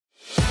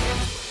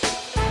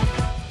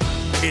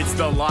It's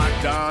the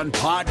Locked On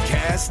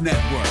Podcast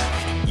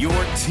Network, your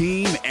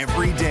team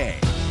every day.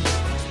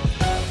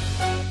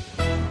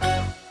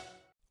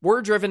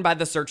 We're driven by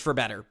the search for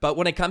better, but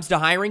when it comes to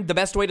hiring, the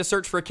best way to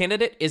search for a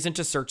candidate isn't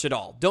to search at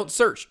all. Don't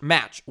search,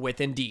 match with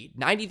Indeed.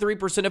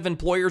 93% of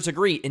employers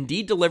agree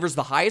Indeed delivers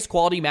the highest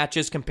quality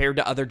matches compared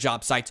to other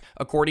job sites,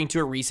 according to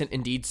a recent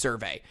Indeed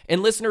survey.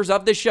 And listeners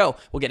of this show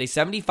will get a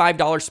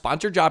 $75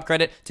 sponsored job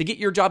credit to get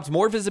your jobs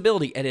more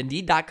visibility at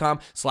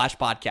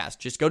Indeed.com/podcast.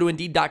 Just go to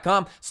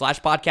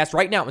Indeed.com/podcast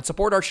right now and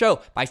support our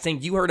show by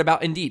saying you heard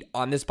about Indeed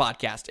on this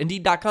podcast.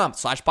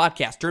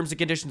 Indeed.com/podcast. Terms and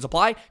conditions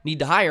apply. Need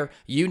to hire?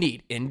 You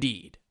need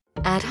Indeed.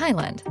 At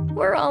Highland,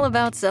 we're all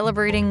about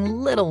celebrating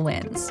little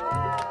wins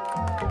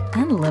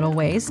and little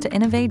ways to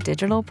innovate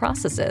digital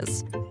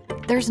processes.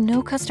 There's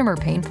no customer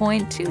pain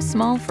point too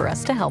small for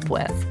us to help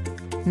with.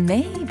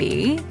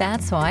 Maybe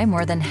that's why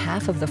more than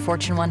half of the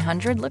Fortune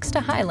 100 looks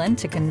to Highland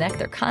to connect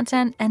their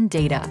content and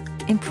data,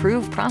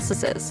 improve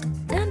processes,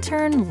 and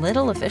turn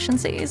little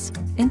efficiencies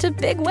into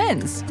big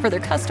wins for their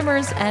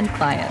customers and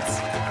clients.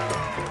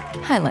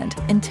 Highland,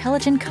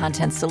 intelligent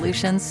content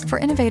solutions for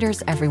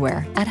innovators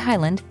everywhere at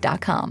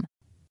highland.com.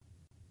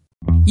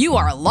 You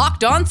are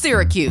Locked On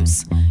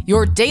Syracuse,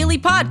 your daily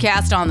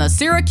podcast on the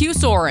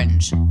Syracuse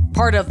Orange,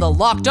 part of the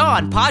Locked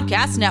On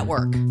Podcast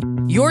Network,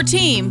 your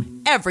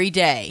team every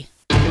day.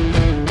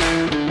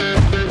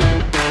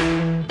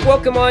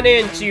 Welcome on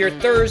in to your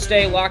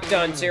Thursday Locked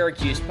On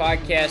Syracuse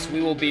podcast.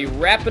 We will be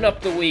wrapping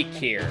up the week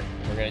here.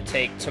 We're going to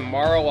take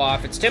tomorrow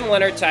off. It's Tim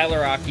Leonard,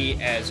 Tyler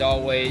Rocky, as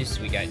always.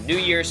 We got New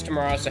Year's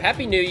tomorrow, so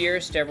Happy New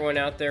Year's to everyone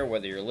out there,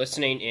 whether you're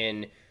listening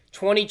in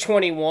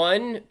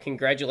 2021.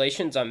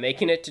 Congratulations on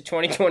making it to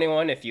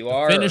 2021 if you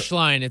are. Finish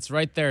line, it's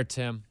right there,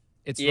 Tim.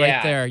 It's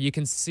right there. You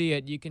can see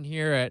it. You can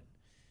hear it.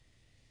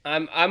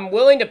 I'm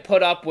willing to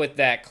put up with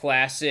that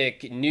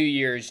classic New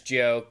Year's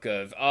joke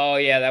of, oh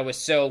yeah, that was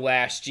so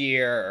last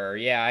year, or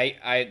yeah,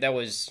 I that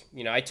was,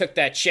 I took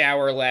that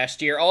shower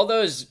last year. All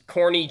those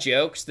corny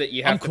jokes that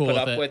you have to put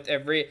up with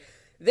every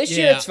this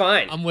year. It's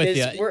fine. I'm with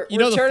you. We're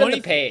turning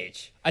the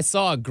page. I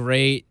saw a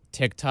great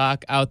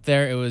TikTok out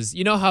there. It was,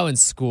 how in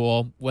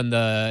school when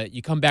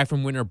you come back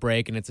from winter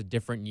break and it's a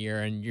different year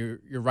and you're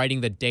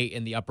writing the date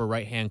in the upper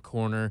right hand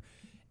corner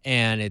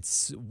and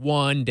it's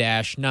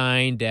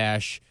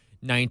 1-9-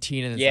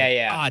 19 and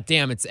it's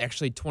damn, it's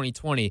actually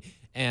 2020.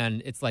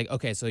 And it's like,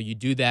 okay, so you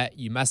do that,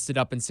 you messed it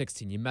up in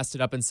 16, you messed it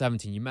up in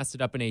 17, you messed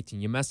it up in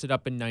 18, you messed it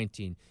up in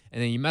 19,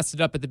 and then you messed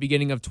it up at the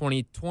beginning of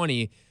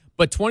 2020.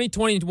 But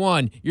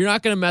 2021, you're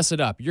not going to mess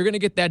it up. You're going to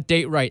get that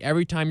date right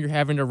every time you're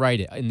having to write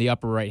it in the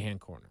upper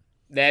right-hand corner.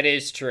 That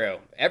is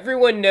true.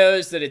 Everyone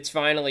knows that it's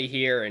finally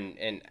here,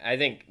 and I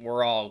think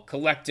we're all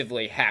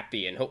collectively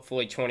happy, and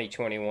hopefully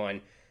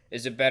 2021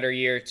 is a better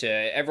year to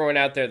everyone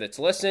out there that's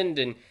listened.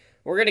 And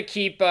we're going to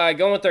keep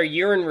going with our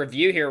year in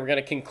review here. We're going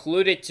to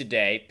conclude it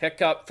today,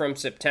 pick up from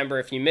September.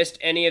 If you missed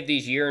any of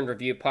these year in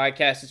review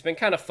podcasts, it's been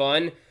kind of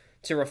fun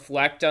to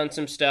reflect on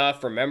some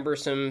stuff, remember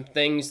some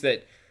things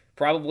that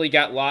probably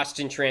got lost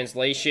in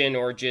translation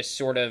or just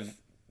sort of,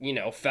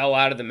 fell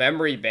out of the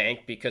memory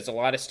bank because a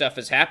lot of stuff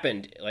has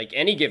happened like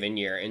any given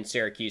year in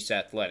Syracuse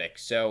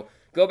athletics. So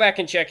go back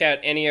and check out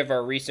any of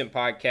our recent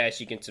podcasts.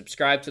 You can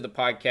subscribe to the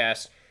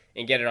podcast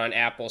and get it on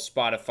Apple,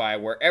 Spotify,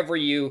 wherever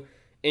you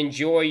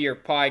enjoy your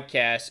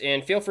podcast,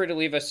 and feel free to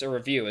leave us a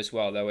review as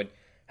well. That would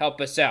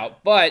help us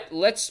out. But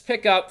let's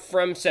pick up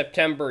from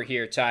September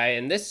here, Ty,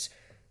 and this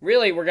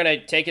really, we're going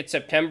to take it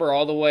September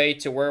all the way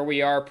to where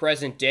we are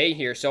present day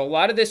here. So a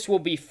lot of this will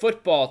be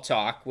football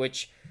talk,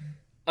 which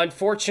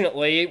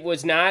unfortunately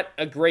was not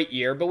a great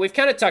year, but we've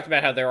kind of talked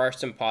about how there are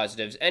some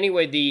positives.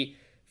 Anyway, the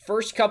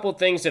first couple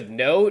things of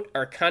note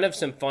are kind of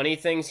some funny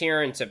things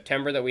here in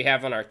September that we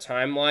have on our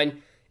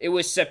timeline. It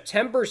was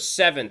September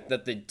 7th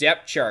that the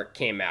depth chart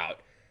came out.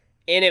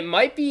 And it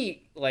might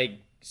be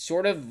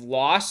sort of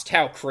lost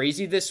how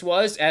crazy this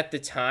was at the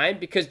time,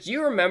 because do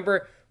you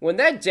remember when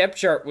that depth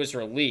chart was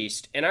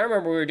released? And I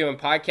remember we were doing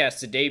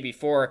podcasts the day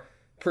before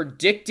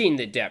predicting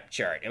the depth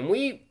chart. And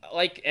we,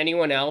 like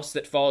anyone else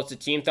that follows the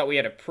team, thought we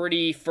had a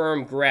pretty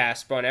firm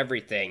grasp on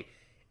everything.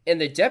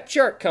 And the depth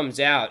chart comes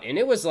out and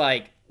it was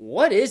like,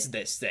 what is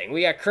this thing?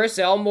 We got Chris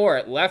Elmore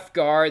at left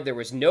guard. There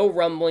was no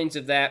rumblings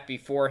of that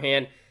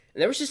beforehand.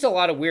 And there was just a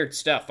lot of weird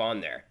stuff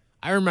on there.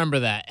 I remember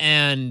that,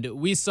 and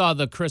we saw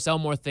the Chris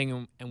Elmore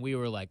thing, and we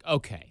were like,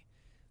 okay,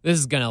 this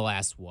is going to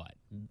last what?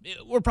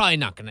 We're probably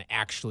not going to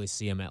actually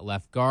see him at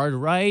left guard,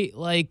 right?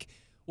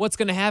 What's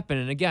going to happen?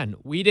 And again,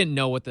 we didn't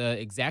know what the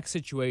exact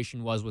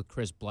situation was with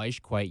Chris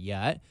Bleich quite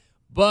yet,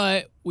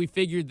 but we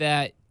figured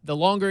that the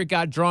longer it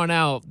got drawn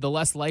out, the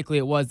less likely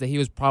it was that he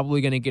was probably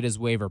going to get his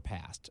waiver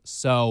passed.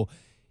 So,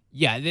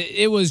 yeah,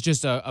 it was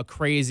just a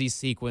crazy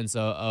sequence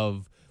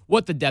of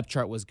what the depth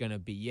chart was going to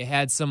be. You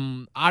had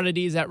some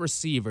oddities at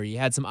receiver. You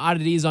had some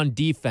oddities on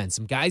defense,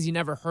 some guys you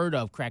never heard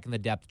of cracking the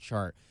depth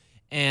chart,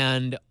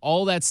 and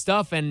all that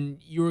stuff.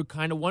 And you were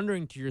kind of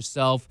wondering to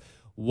yourself,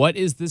 what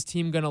is this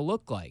team going to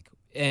look like?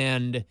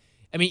 And,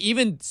 I mean,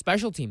 even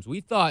special teams. We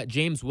thought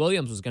James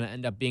Williams was going to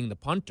end up being the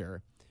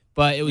punter,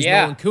 But it was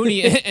Nolan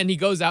Cooney, and he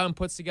goes out and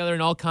puts together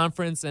an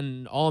all-conference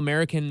and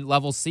all-American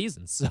level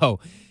season. So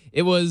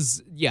it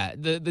was,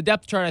 the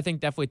depth chart, I think,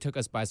 definitely took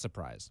us by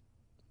surprise.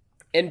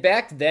 And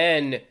back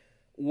then,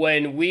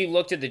 when we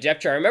looked at the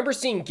depth chart, I remember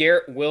seeing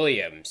Garrett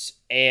Williams,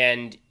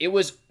 and it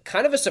was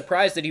kind of a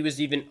surprise that he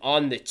was even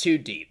on the 2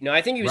 deep. Now,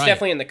 I think he was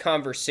definitely in the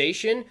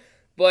conversation,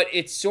 but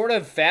it's sort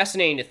of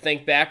fascinating to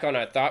think back on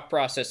our thought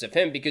process of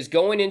him, because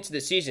going into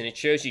the season, it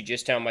shows you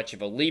just how much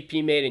of a leap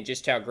he made and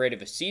just how great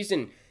of a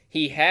season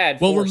he had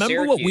for remember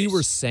Syracuse. What we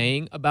were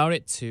saying about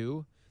it,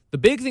 too? The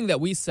big thing that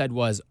we said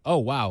was, oh,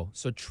 wow,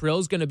 so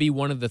Trill's going to be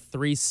one of the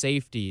 3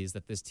 safeties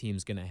that this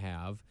team's going to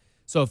have.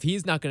 So if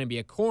he's not going to be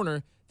a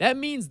corner, that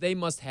means they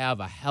must have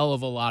a hell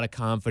of a lot of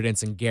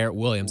confidence in Garrett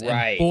Williams.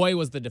 Right. And boy,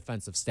 was the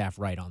defensive staff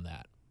right on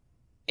that.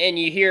 And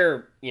you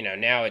hear,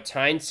 now it's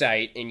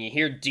hindsight, and you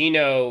hear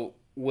Dino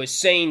was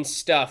saying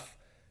stuff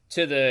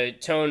to the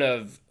tone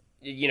of,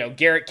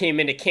 Garrett came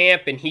into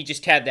camp and he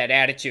just had that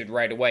attitude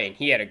right away. And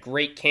he had a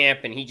great camp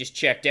and he just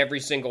checked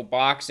every single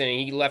box and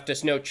he left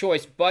us no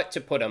choice but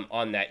to put him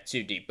on that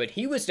 2 deep. But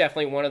he was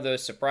definitely one of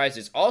those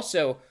surprises.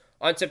 Also,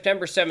 on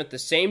September 7th, the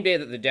same day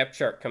that the depth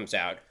chart comes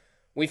out,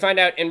 we find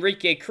out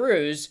Enrique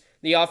Cruz,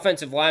 the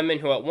offensive lineman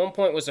who at one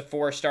point was a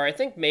 4-star, I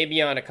think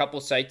maybe on a couple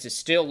sites is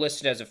still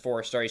listed as a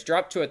 4-star. He's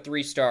dropped to a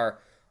 3-star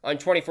on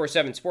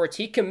 24/7 Sports.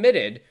 He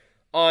committed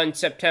on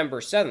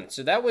September 7th.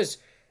 So that was,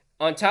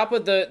 on top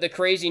of the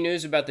crazy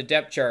news about the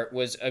depth chart,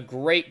 was a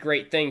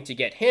great thing to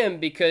get him,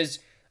 because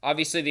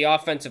obviously the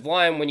offensive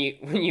line, when you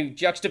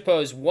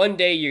juxtapose one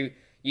day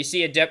you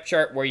see a depth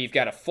chart where you've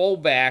got a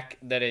fullback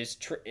that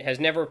has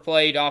never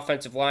played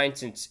offensive line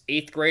since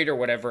 8th grade or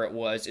whatever it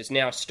was, is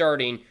now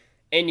starting,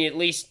 and at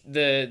least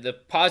the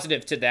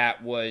positive to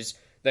that was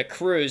that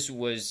Cruz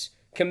was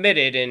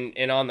committed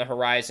and on the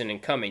horizon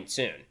and coming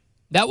soon.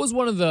 That was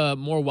one of the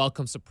more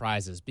welcome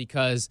surprises,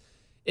 because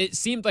it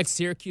seemed like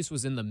Syracuse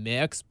was in the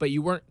mix, but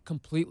you weren't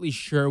completely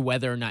sure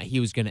whether or not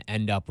he was going to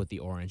end up with the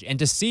orange. And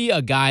to see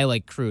a guy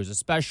like Cruz,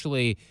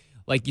 especially,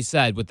 like you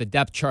said, with the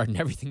depth chart and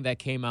everything that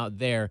came out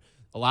there,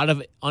 a lot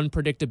of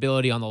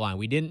unpredictability on the line.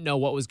 We didn't know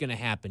what was going to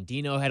happen.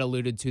 Dino had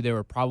alluded to there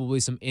were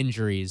probably some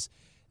injuries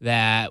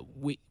that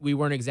we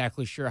weren't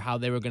exactly sure how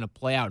they were going to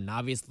play out. And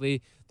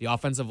obviously, the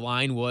offensive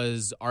line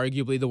was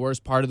arguably the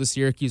worst part of the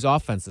Syracuse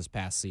offense this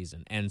past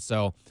season. And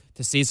so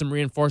to see some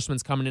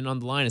reinforcements coming in on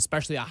the line,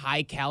 especially a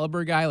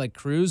high-caliber guy like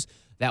Cruz,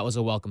 that was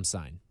a welcome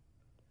sign.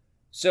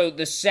 So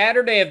the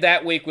Saturday of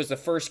that week was the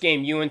first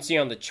game, UNC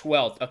on the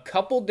 12th. A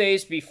couple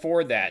days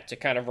before that, to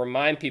kind of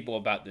remind people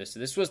about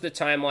this was the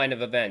timeline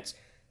of events.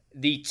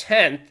 The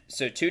 10th,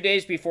 so 2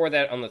 days before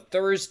that on the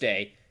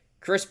Thursday,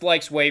 Chris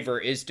Blake's waiver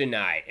is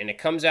denied, and it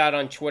comes out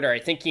on Twitter. I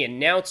think he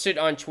announced it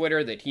on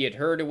Twitter that he had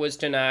heard it was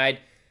denied,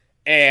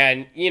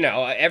 and,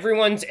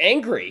 everyone's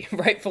angry,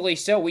 rightfully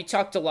so. We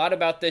talked a lot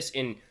about this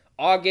in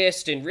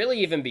August, and really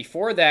even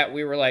before that,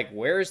 we were like,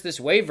 where's this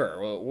waiver?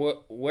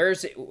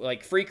 Where's it?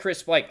 Like, free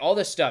Chris Blake, all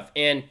this stuff,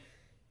 and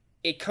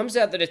it comes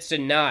out that it's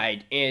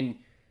denied, and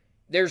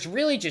there's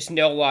really just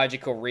no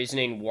logical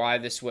reasoning why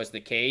this was the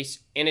case,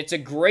 and it's a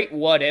great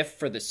what-if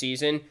for the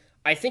season.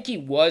 I think he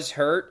was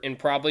hurt and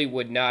probably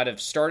would not have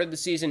started the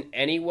season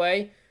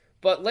anyway,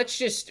 but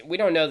we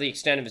don't know the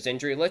extent of his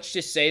injury. Let's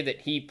just say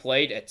that he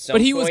played at some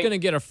point. But he was going to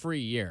get a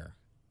free year.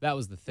 That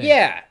was the thing.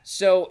 Yeah,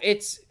 so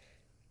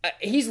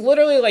he's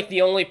literally like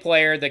the only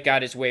player that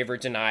got his waiver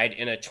denied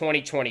in a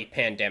 2020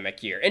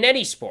 pandemic year, in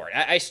any sport.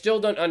 I still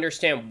don't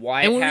understand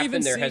why it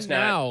happened. There has not.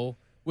 Now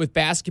with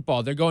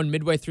basketball, they're going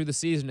midway through the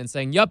season and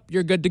saying, yep,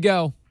 you're good to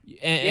go.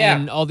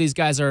 And all these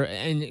guys are,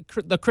 and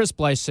the Chris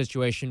Blythe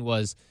situation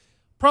was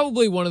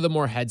probably one of the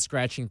more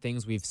head-scratching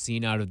things we've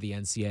seen out of the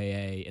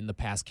NCAA in the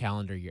past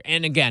calendar year.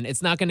 And again,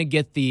 it's not going to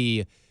get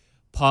the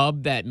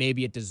pub that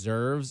maybe it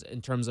deserves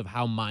in terms of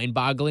how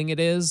mind-boggling it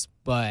is,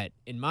 but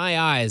in my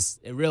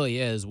eyes, it really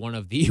is one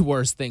of the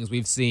worst things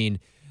we've seen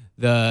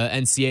the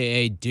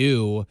NCAA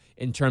do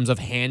in terms of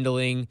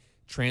handling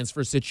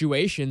transfer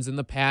situations in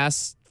the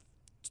past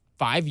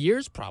 5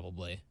 years,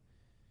 probably.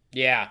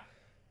 Yeah.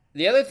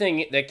 The other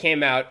thing that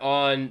came out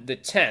on the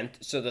 10th,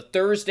 so the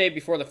Thursday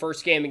before the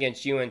first game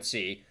against UNC,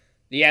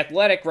 The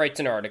Athletic writes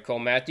an article,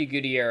 Matthew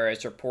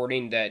Gutierrez,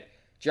 reporting that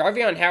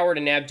Jarvion Howard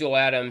and Abdul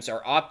Adams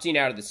are opting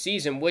out of the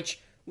season, which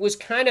was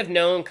kind of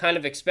known, kind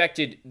of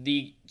expected.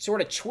 The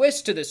sort of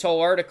twist to this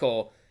whole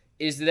article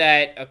is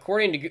that,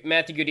 according to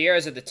Matthew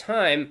Gutierrez at the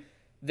time,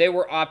 they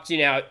were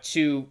opting out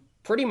to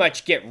pretty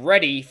much get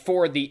ready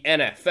for the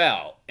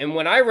NFL. And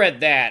when I read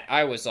that,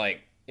 I was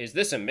like, is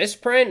this a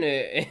misprint?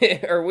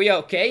 Are we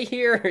okay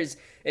here?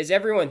 Is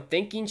everyone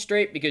thinking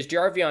straight? Because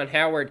Jarvion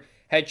Howard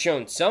had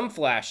shown some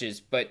flashes,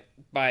 but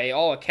by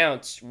all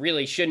accounts,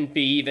 really shouldn't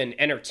be even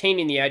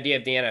entertaining the idea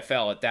of the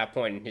NFL at that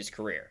point in his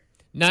career.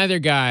 Neither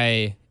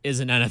guy is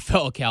an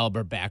NFL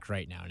caliber back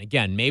right now. And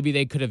again, maybe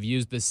they could have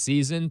used this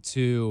season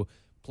to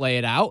play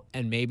it out,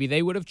 and maybe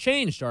they would have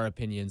changed our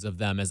opinions of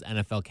them as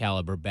NFL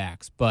caliber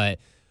backs. But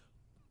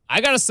I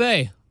got to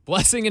say,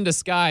 blessing in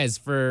disguise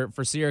for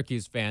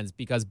Syracuse fans,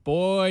 because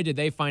boy, did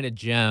they find a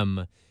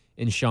gem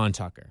in Sean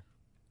Tucker.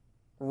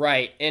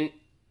 Right. And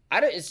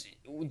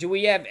Do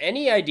we have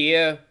any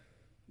idea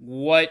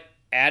what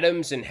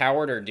Adams and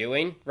Howard are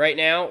doing right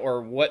now,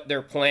 or what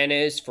their plan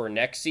is for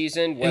next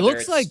season? Whether It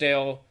looks it's like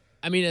still.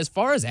 I mean, as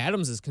far as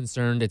Adams is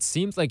concerned, it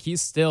seems like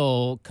he's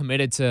still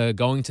committed to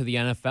going to the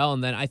NFL.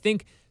 And then I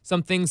think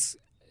some things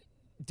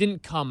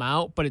didn't come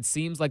out, but it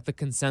seems like the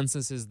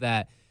consensus is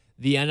that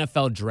the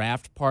NFL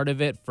draft part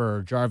of it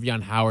for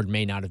Jarvion Howard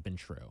may not have been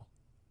true.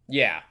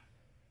 Yeah.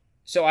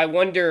 So I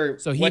wonder.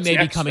 So he what's may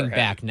be next coming for him.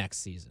 back next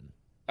season.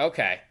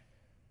 Okay.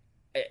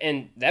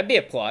 And that'd be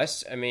a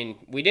plus. I mean,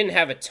 we didn't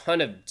have a ton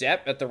of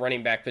depth at the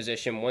running back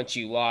position once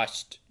you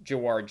lost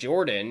Jawar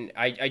Jordan.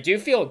 I do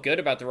feel good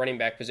about the running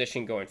back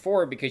position going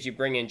forward because you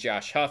bring in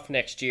Josh Huff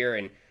next year,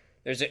 and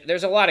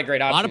there's a lot of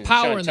great A options. lot of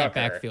power Sean in that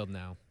Tucker. backfield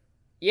now.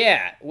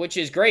 Yeah, which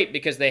is great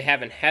because they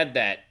haven't had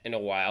that in a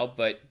while.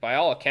 But by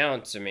all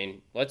accounts, I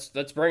mean, let's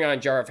bring on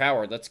Jarv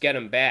Howard. Let's get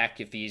him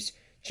back if he's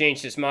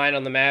changed his mind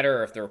on the matter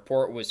or if the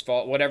report was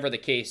false. Whatever the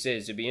case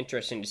is, it'd be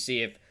interesting to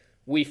see if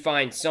we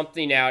find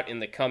something out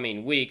in the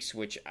coming weeks,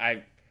 which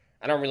I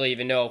don't really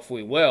even know if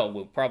we will.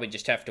 We'll probably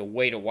just have to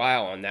wait a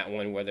while on that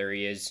one, whether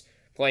he is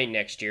playing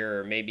next year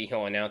or maybe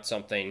he'll announce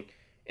something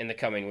in the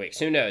coming weeks.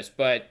 Who knows?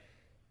 But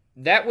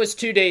that was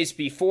 2 days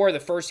before the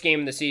first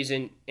game of the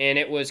season, and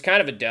it was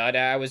kind of a dud.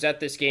 I was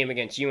at this game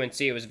against UNC.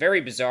 It was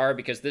very bizarre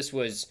because this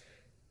was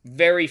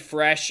very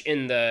fresh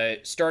in the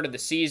start of the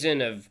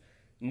season of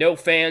no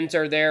fans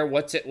are there.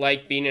 What's it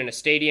like being in a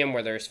stadium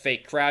where there's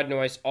fake crowd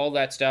noise, all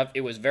that stuff.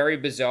 It was very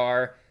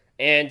bizarre.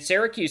 And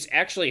Syracuse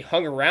actually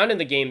hung around in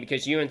the game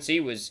because UNC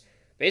was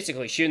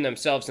basically shooting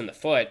themselves in the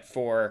foot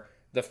for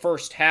the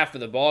first half of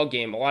the ball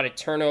game. A lot of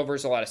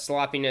turnovers, a lot of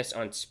sloppiness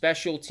on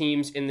special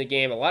teams in the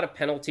game, a lot of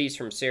penalties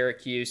from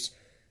Syracuse.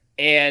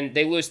 And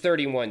they lose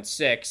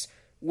 31-6,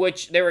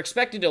 which they were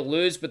expected to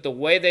lose, but the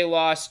way they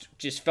lost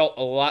just felt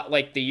a lot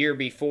like the year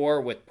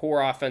before with poor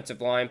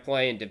offensive line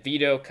play and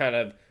DeVito kind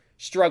of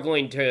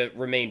struggling to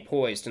remain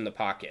poised in the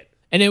pocket.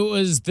 And it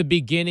was the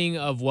beginning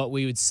of what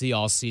we would see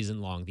all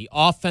season long. The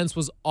offense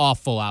was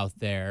awful out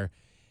there,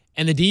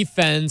 and the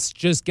defense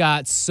just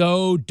got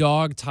so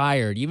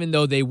dog-tired, even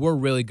though they were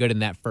really good in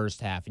that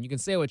first half. And you can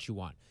say what you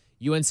want.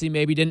 UNC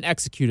maybe didn't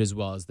execute as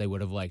well as they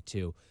would have liked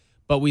to,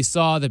 but we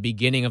saw the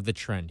beginning of the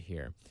trend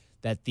here,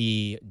 that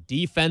the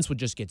defense would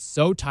just get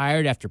so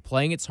tired after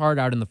playing its heart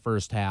out in the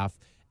first half,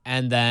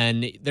 and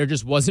then there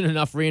just wasn't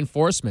enough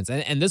reinforcements.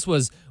 And this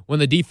was when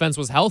the defense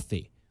was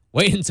healthy.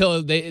 Wait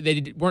until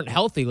they weren't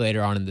healthy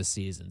later on in the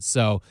season.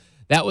 So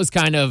that was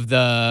kind of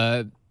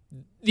the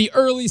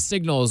early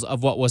signals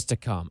of what was to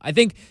come. I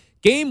think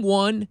game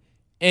 1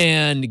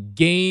 and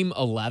game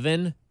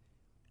 11,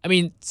 I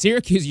mean,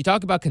 Syracuse, you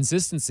talk about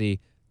consistency.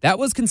 That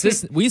was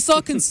consistent. We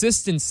saw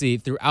consistency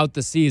throughout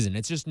the season.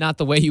 It's just not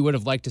the way you would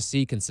have liked to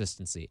see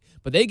consistency.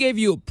 But they gave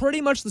you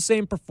pretty much the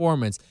same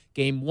performance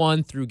game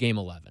 1 through game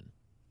 11.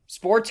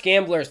 Sports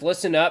gamblers,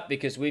 listen up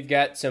because we've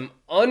got some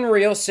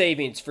unreal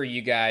savings for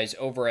you guys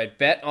over at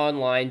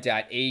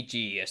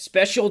betonline.ag. A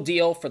special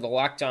deal for the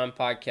Locked On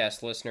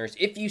Podcast listeners.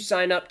 If you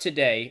sign up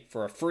today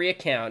for a free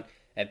account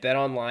at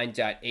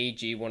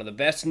betonline.ag, one of the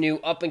best new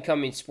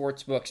up-and-coming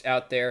sports books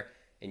out there,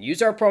 and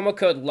use our promo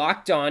code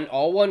LOCKEDON,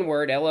 all one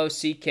word,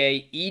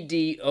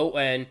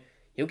 LOCKEDON,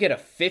 you'll get a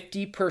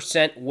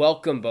 50%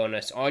 welcome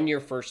bonus on your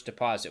first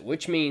deposit,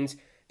 which means if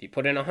you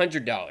put in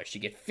 $100,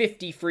 you get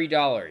 $50 free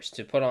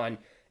to put on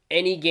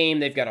any game.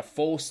 They've got a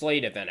full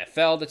slate of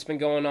NFL that's been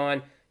going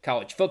on,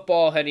 college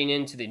football heading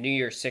into the New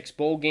Year's 6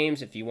 bowl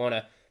games if you want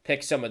to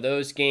pick some of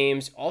those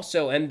games.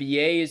 Also,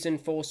 NBA is in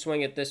full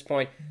swing at this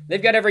point.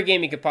 They've got every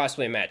game you could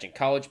possibly imagine,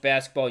 college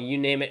basketball, you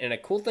name it. And a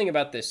cool thing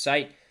about this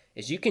site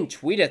is you can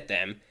tweet at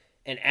them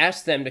and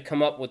ask them to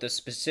come up with a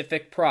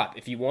specific prop.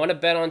 If you want to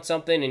bet on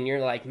something and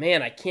you're like,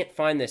 man, I can't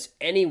find this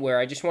anywhere,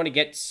 I just want to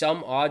get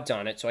some odds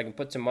on it so I can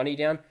put some money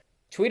down,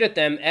 tweet at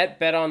them at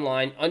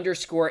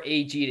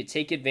betonline_AG to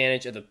take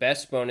advantage of the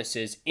best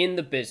bonuses in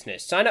the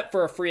business. Sign up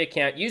for a free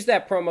account. Use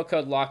that promo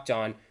code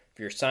LOCKEDON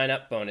for your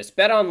sign-up bonus.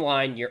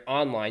 BetOnline, your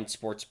online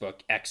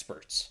sportsbook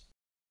experts.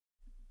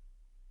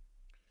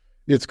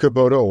 It's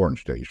Kubota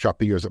Orange Day. Shop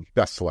the year's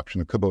best selection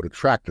of Kubota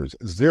tractors,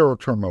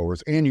 zero-turn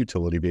mowers, and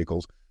utility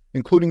vehicles,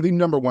 including the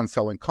 #1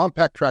 selling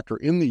compact tractor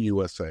in the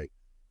USA.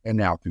 And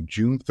now through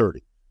June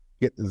 30,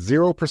 get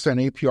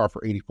 0% APR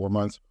for 84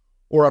 months,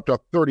 or up to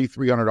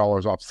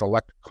 $3,300 off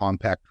select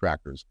compact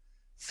tractors.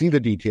 See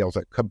the details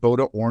at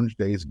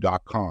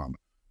KubotaOrangeDays.com.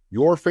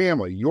 Your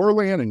family, your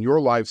land, and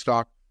your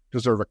livestock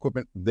deserve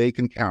equipment they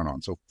can count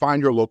on. So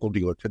find your local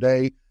dealer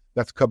today.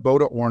 That's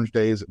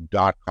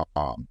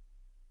KubotaOrangeDays.com.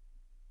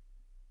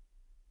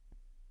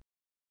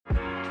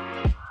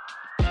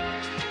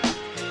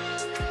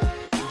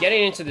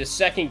 Getting into the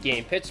second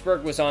game,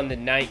 Pittsburgh was on the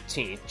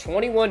 19th,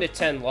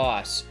 21-10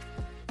 loss.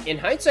 In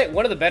hindsight,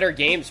 one of the better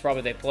games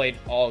probably they played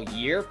all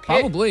year. Pitt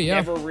Probably, yeah.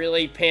 never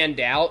really panned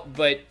out,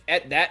 but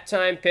at that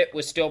time, Pitt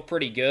was still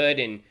pretty good,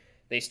 and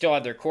they still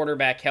had their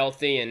quarterback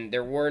healthy, and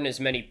there weren't as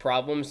many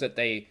problems that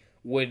they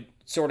would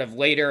sort of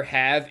later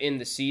have in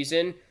the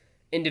season.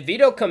 And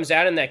DeVito comes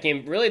out in that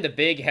game. Really, the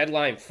big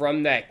headline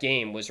from that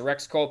game was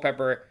Rex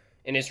Culpepper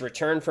in his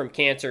return from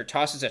cancer,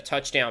 tosses a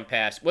touchdown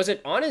pass. Was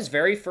it on his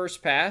very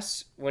first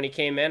pass when he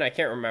came in? I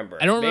can't remember.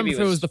 I don't remember if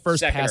it was the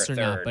first pass or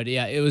not, third. but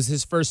yeah, it was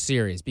his first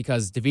series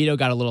because DeVito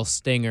got a little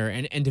stinger,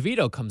 and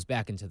DeVito comes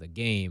back into the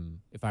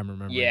game, if I'm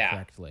remembering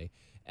correctly.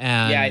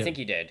 And, yeah, I think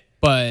he did.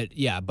 But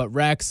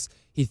Rex,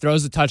 he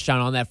throws a touchdown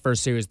on that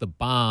first series, the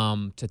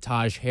bomb to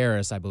Taj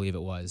Harris, I believe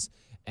it was.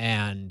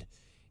 And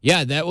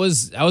yeah, that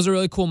was a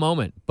really cool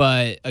moment.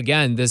 But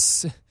again,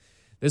 this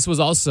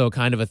was also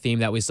kind of a theme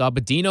that we saw.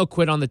 But Dino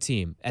quit on the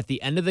team at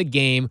the end of the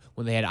game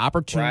when they had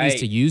opportunities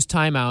to use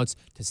timeouts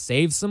to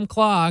save some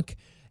clock,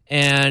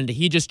 and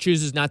he just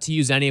chooses not to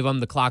use any of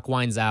them. The clock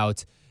winds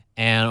out,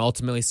 and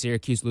ultimately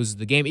Syracuse loses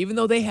the game, even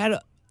though they had,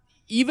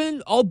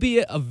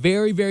 albeit a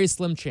very, very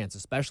slim chance,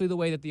 especially the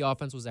way that the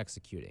offense was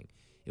executing.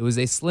 It was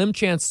a slim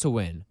chance to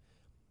win.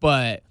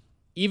 But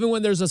even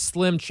when there's a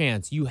slim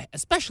chance,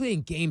 especially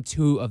in game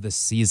 2 of the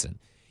season,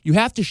 you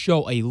have to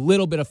show a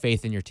little bit of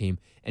faith in your team,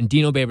 and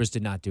Dino Babers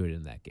did not do it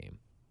in that game.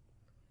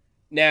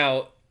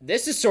 Now,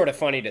 this is sort of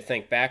funny to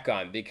think back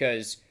on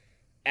because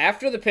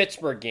after the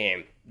Pittsburgh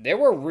game, there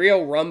were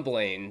real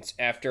rumblings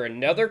after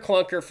another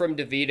clunker from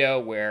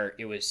DeVito where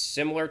it was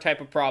similar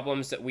type of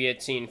problems that we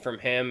had seen from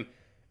him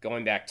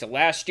going back to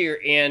last year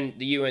and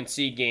the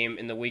UNC game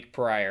in the week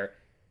prior.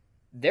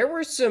 There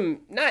were some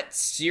not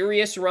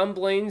serious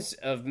rumblings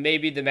of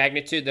maybe the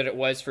magnitude that it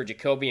was for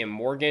Jacoby and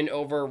Morgan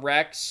over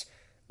Rex,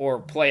 or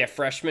play a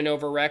freshman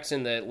over Rex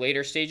in the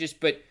later stages,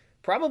 but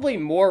probably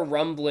more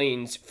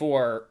rumblings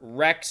for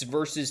Rex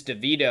versus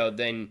DeVito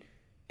than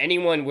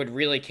anyone would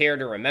really care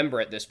to remember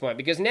at this point,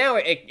 because now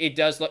it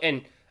does look,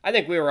 and I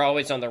think we were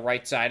always on the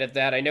right side of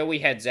that. I know we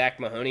had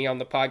Zach Mahoney on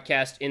the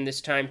podcast in this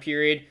time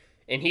period,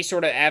 and he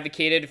sort of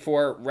advocated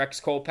for Rex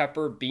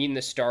Culpepper being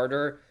the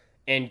starter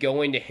and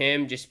going to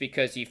him just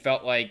because he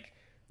felt like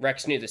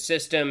Rex knew the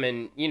system,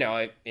 and, you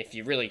know, if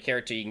you really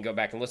care to, you can go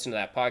back and listen to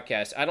that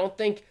podcast. I don't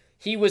think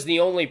he was the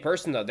only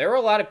person, though. There were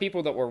a lot of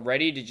people that were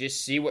ready to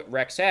just see what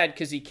Rex had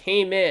because he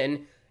came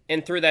in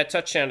and threw that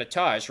touchdown to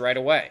Taj right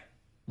away.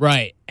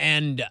 Right.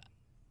 And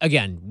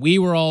again, we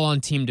were all on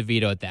Team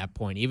DeVito at that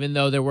point, even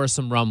though there were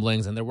some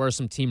rumblings and there were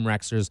some Team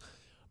Rexers.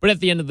 But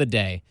at the end of the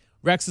day,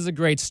 Rex is a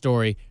great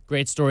story.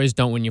 Great stories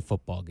don't win you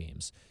football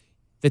games.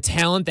 The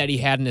talent that he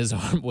had in his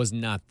arm was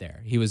not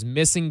there. He was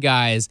missing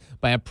guys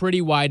by a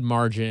pretty wide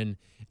margin,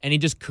 and he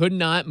just could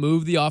not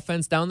move the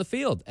offense down the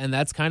field. And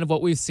that's kind of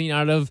what we've seen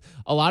out of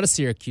a lot of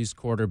Syracuse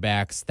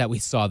quarterbacks that we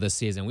saw this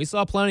season. We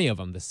saw plenty of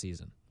them this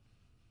season.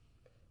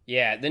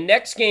 Yeah, the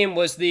next game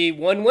was the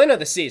one win of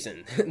the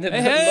season. the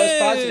most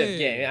positive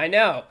game. I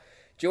know.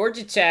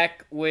 Georgia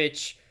Tech,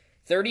 which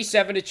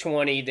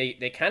 37-20,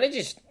 they kind of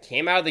just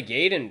came out of the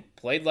gate and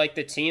played like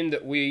the team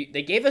that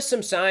they gave us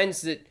some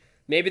signs that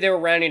maybe they were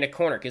rounding a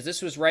corner, because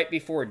this was right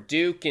before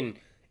Duke, and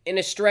in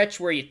a stretch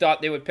where you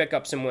thought they would pick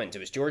up some wins. It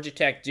was Georgia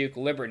Tech, Duke,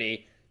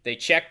 Liberty. They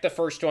checked the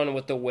first one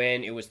with the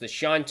win. It was the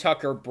Sean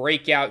Tucker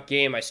breakout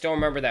game. I still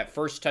remember that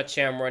first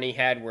touchdown run he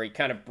had where he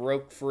kind of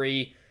broke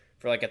free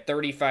for like a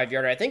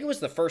 35-yarder. I think it was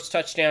the first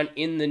touchdown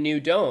in the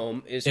new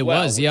dome as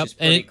well. It was, yep. Which is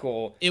pretty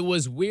cool. It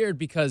was weird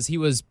because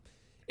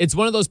it's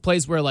one of those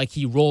plays where like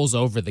he rolls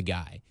over the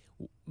guy.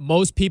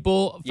 Most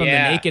people from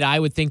the naked eye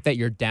would think that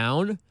you're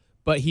down,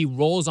 but he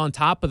rolls on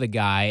top of the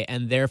guy,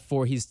 and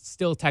therefore he's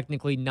still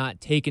technically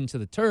not taken to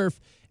the turf,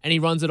 and he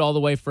runs it all the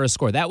way for a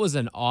score. That was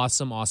an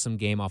awesome, awesome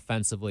game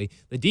offensively.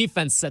 The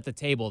defense set the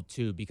table,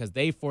 too, because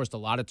they forced a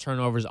lot of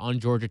turnovers on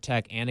Georgia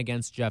Tech and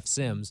against Jeff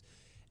Sims,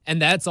 and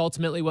that's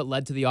ultimately what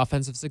led to the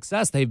offensive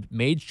success. They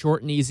made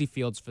short and easy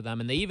fields for them,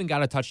 and they even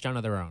got a touchdown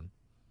of their own.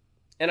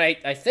 And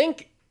I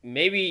think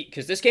maybe,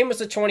 because this game was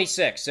the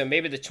 26th, so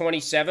maybe the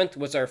 27th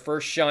was our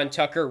first Sean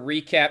Tucker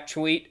recap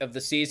tweet of the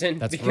season.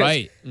 That's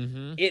right.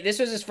 Mm-hmm. This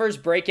was his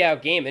first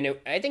breakout game, and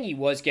I think he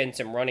was getting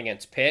some run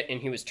against Pitt,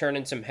 and he was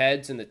turning some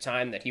heads in the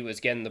time that he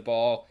was getting the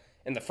ball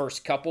in the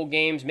first couple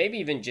games. Maybe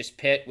even just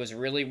Pitt was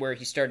really where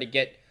he started to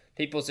get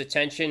people's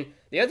attention.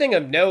 The other thing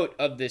of note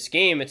of this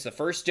game, it's the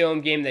first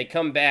dome game. They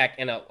come back,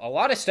 and a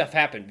lot of stuff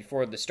happened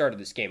before the start of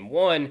this game.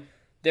 One,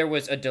 there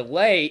was a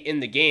delay in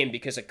the game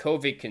because of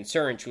COVID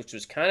concerns, which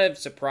was kind of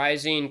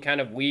surprising, kind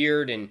of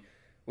weird, and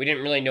we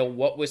didn't really know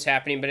what was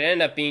happening, but it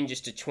ended up being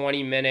just a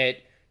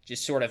 20-minute,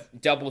 just sort of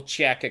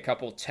double-check a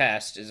couple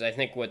tests, is I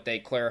think what they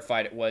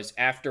clarified it was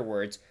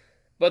afterwards.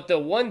 But the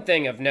one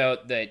thing of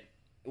note that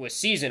was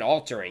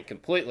season-altering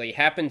completely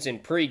happens in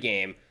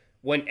pregame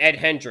when Ed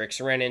Hendricks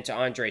ran into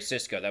Andre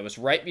Cisco. That was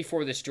right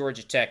before this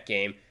Georgia Tech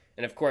game,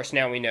 and of course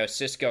now we know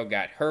Cisco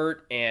got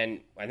hurt, and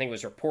I think it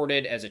was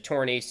reported as a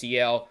torn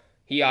ACL.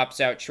 He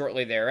opts out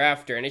shortly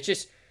thereafter, and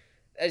it's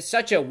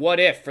such a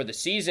what-if for the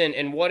season,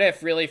 and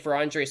what-if really for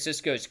Andre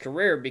Cisco's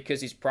career, because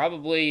he's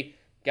probably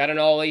got an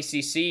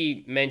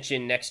All-ACC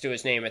mention next to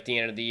his name at the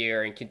end of the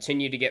year and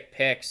continue to get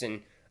picks,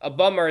 and a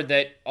bummer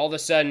that all of a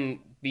sudden,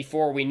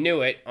 before we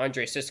knew it,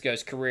 Andre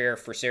Cisco's career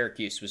for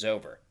Syracuse was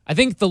over. I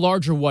think the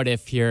larger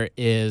what-if here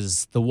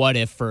is the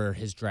what-if for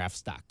his draft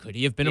stock. Could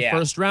he have been a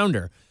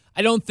first-rounder?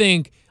 I don't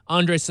think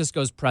Andre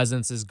Cisco's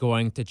presence is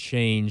going to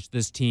change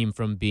this team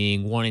from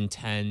being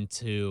 1-10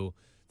 to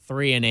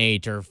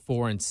 3-8 or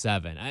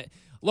 4-7.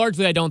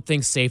 Largely, I don't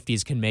think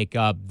safeties can make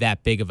up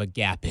that big of a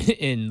gap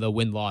in the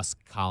win-loss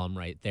column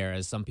right there,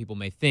 as some people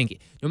may think.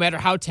 No matter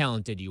how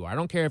talented you are, I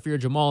don't care if you're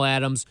Jamal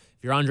Adams,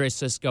 if you're Andre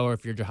Sisco, or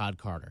if you're Jahad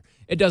Carter.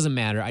 It doesn't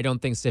matter. I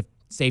don't think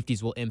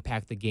safeties will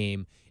impact the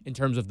game in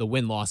terms of the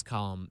win-loss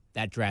column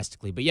that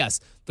drastically. But yes,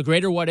 the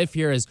greater what if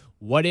here is,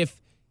 what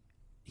if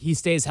he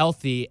stays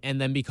healthy and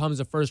then becomes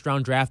a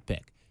first-round draft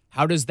pick?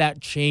 How does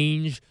that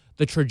change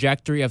the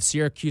trajectory of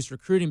Syracuse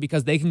recruiting?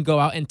 Because they can go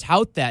out and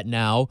tout that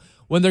now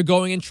when they're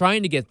going and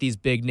trying to get these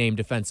big-name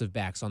defensive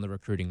backs on the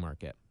recruiting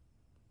market.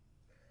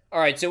 All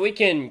right, so we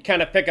can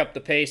kind of pick up the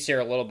pace here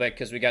a little bit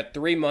because we got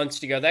 3 months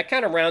to go. That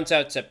kind of rounds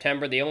out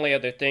September. The only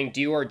other thing,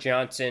 Dior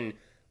Johnson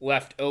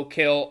left Oak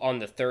Hill on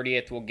the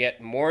 30th. We'll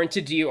get more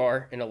into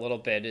Dior in a little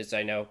bit, as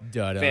I know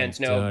fans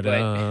know.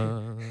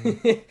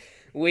 But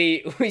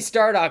we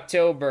start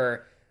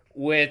October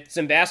with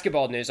some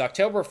basketball news.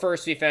 October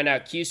 1st, we found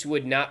out Cuse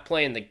would not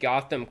play in the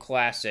Gotham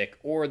Classic,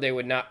 or they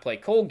would not play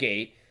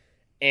Colgate.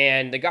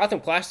 And the Gotham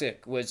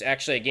Classic was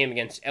actually a game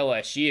against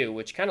LSU,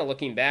 which kind of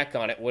looking back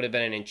on it would have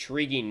been an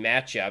intriguing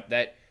matchup.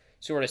 That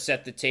sort of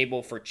set the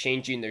table for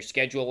changing their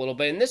schedule a little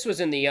bit. And this was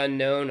in the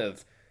unknown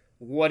of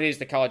what is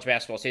the college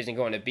basketball season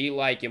going to be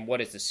like and what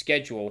is the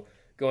schedule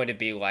going to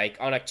be like.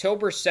 On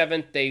October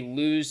 7th, they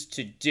lose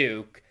to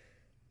Duke.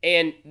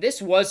 And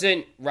this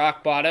wasn't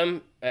rock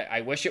bottom.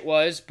 I wish it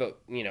was, but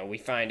we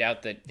find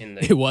out that in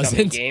the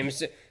coming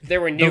games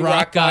there were new the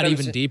rock got bottoms.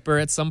 Even deeper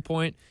at some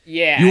point.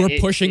 Yeah, you were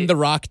pushing the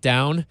rock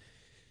down.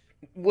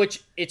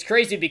 Which it's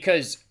crazy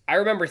because I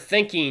remember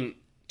thinking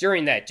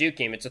during that Duke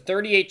game, it's a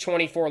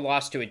 38-24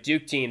 loss to a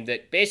Duke team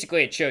that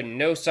basically had showed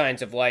no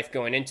signs of life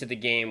going into the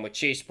game with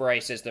Chase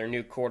Bryce as their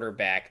new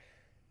quarterback.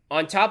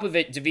 On top of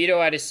it,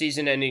 DeVito had a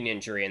season-ending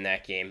injury in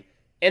that game.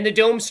 And the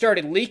dome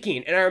started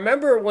leaking. And I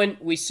remember when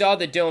we saw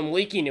the dome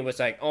leaking, it was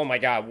like, oh my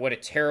God, what a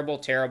terrible,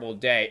 terrible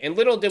day. And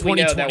little did we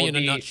know that would be... 2020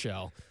 in a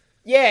nutshell.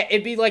 Yeah,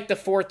 it'd be like the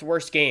fourth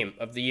worst game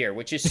of the year,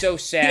 which is so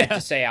sad to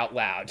say out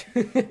loud.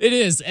 It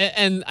is.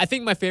 And I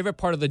think my favorite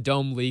part of the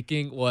dome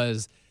leaking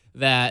was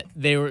that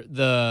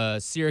the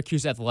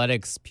Syracuse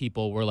athletics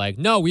people were like,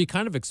 no, we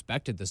kind of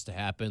expected this to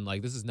happen.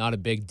 Like, this is not a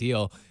big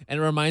deal.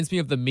 And it reminds me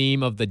of the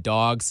meme of the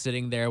dog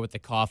sitting there with the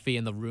coffee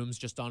and the room's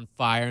just on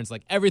fire. And it's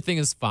like, everything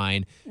is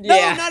fine.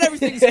 Yeah. No, not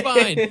everything's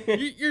fine.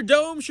 Your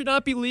dome should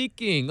not be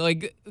leaking.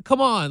 Like,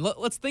 come on.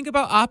 Let's think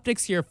about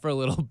optics here for a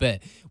little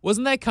bit.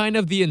 Wasn't that kind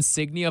of the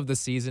insignia of the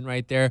season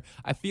right there?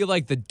 I feel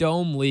like the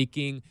dome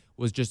leaking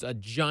was just a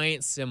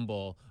giant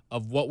symbol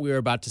of what we were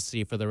about to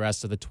see for the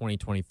rest of the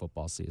 2020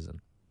 football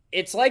season.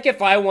 It's like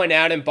if I went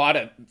out and bought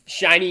a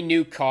shiny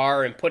new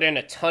car and put in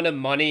a ton of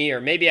money, or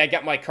maybe I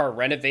got my car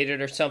renovated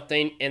or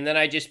something, and then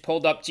I just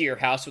pulled up to your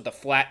house with a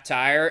flat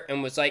tire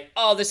and was like,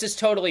 oh, this is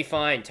totally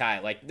fine, Ty.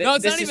 Like, no,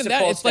 it's this not is even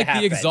that. It's like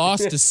happen. The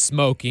exhaust is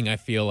smoking, I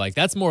feel like.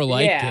 That's more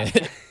like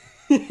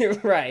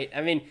it. Right.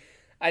 I mean,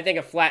 I think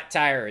a flat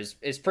tire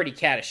is pretty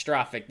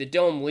catastrophic. The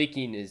dome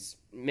leaking is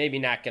maybe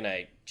not going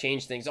to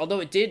change things, although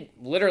it did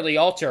literally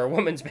alter a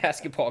women's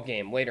basketball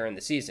game later in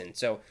the season.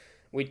 So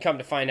we'd come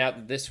to find out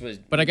that this was...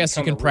 But I guess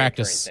you can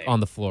practice on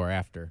the floor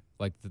after,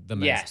 like the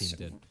men's team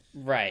did.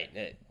 Right.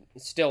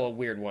 It's still a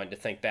weird one to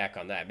think back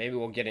on that. Maybe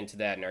we'll get into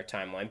that in our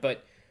timeline.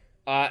 But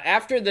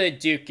after the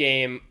Duke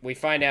game, we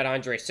find out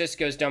Andre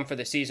Sisco's done for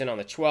the season on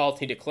the 12th.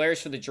 He declares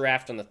for the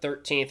draft on the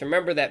 13th.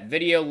 Remember that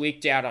video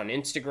leaked out on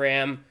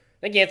Instagram?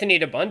 I think Anthony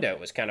DeBundo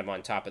was kind of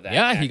on top of that.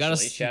 Yeah, actually. he got a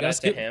shout out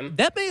to him.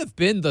 That may have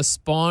been the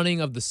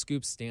spawning of the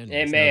Scoop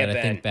standings. It may have been.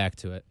 I think back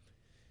to it.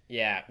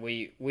 Yeah,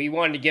 we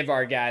wanted to give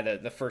our guy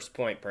the first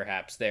point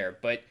perhaps there.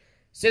 But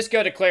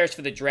Sisco declares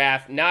for the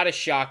draft. Not a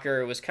shocker.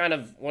 It was kind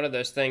of one of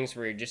those things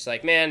where you're just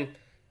like, man,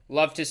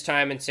 loved his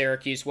time in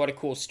Syracuse. What a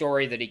cool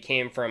story that he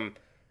came from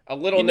a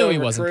little known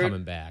recruit. He wasn't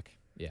coming back.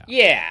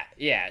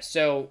 Yeah.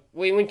 So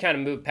we kind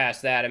of moved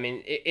past that. I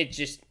mean, it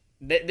just...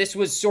 This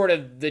was sort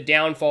of the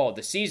downfall of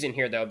the season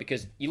here, though,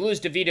 because you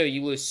lose DeVito,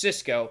 you lose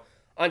Sisco,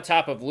 on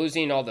top of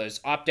losing all those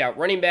opt-out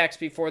running backs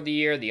before the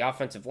year, the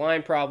offensive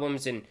line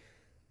problems, and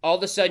all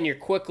of a sudden you're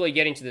quickly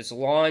getting to this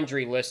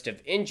laundry list of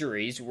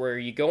injuries where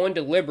you go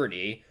into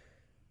Liberty,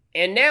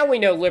 and now we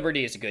know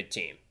Liberty is a good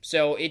team.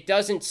 So it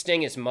doesn't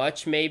sting as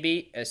much,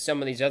 maybe, as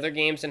some of these other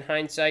games in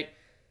hindsight,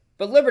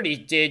 but Liberty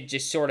did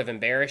just sort of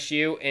embarrass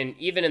you, and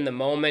even in the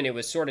moment, it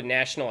was sort of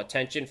national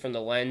attention from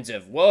the lens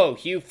of, whoa,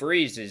 Hugh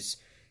Freeze is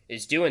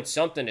doing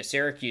something to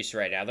Syracuse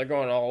right now. They're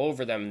going all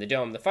over them in the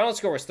dome. The final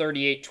score was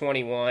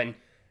 38-21,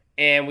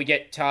 and we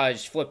get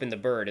Taj flipping the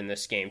bird in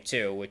this game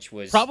too, which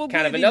was probably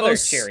kind of another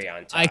cherry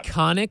on top.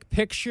 Iconic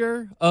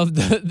picture of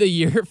the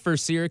year for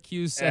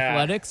Syracuse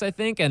athletics, I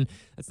think, and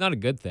that's not a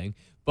good thing.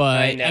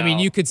 But I mean,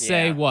 you could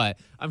say what?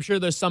 I'm sure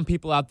there's some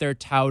people out there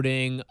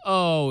touting,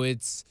 oh,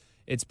 it's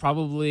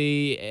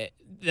probably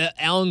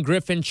the Alan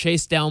Griffin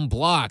chase down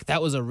block.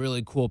 That was a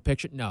really cool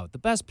picture. No, the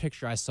best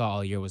picture I saw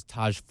all year was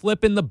Taj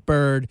flipping the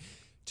bird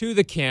to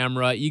the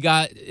camera. You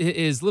got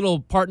his little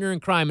partner in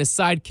crime, his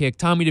sidekick,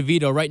 Tommy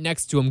DeVito, right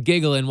next to him,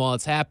 giggling while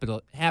it's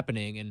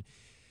happening. And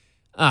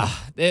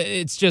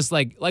It's just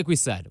like we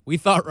said, we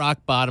thought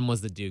rock bottom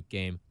was the Duke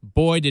game.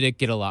 Boy, did it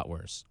get a lot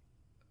worse.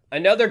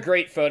 Another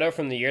great photo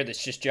from the year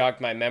that's just jogged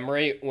my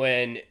memory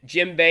when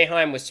Jim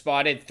Boeheim was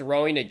spotted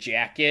throwing a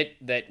jacket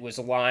that was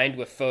lined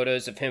with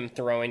photos of him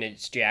throwing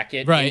his jacket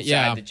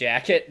inside the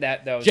jacket.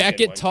 That was jacket a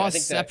good one.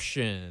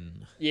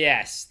 tossception.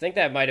 Yes, I think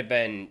that might have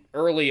been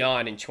early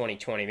on in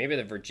 2020, maybe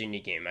the Virginia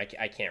game. I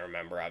can't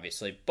remember,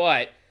 obviously.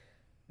 But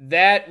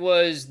that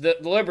was the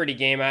Liberty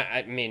game.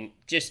 I mean,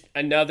 just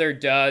another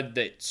dud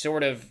that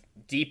sort of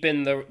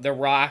deepened the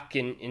rock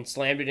and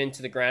slammed it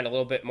into the ground a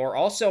little bit more.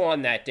 Also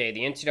on that day, the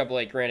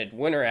NCAA granted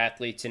winter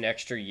athletes an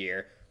extra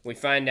year. We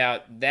find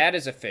out that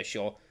is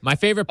official. My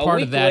favorite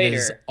part of that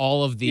is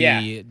all of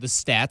the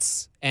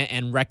stats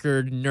and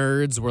record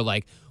nerds were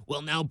like,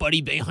 well, now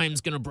Buddy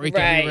Boeheim's going to break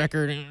every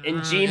record.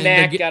 And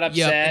GMAC got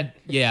upset.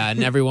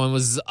 And everyone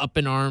was up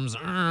in arms.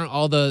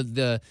 All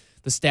the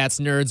stats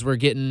nerds were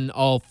getting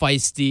all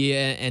feisty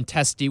and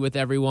testy with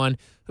everyone.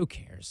 Who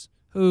cares?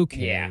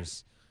 Yeah.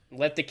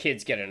 Let the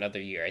kids get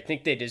another year. I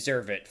think they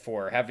deserve it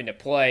for having to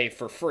play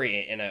for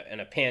free in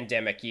a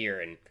pandemic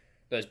year, and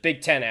those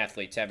Big Ten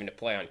athletes having to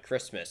play on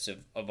Christmas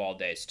of all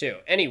days too.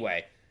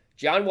 Anyway,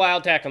 John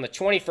Wildhack on the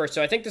 21st,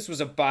 so I think this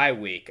was a bye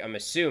week, I'm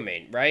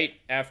assuming, right?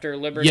 After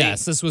Liberty?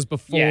 Yes, this was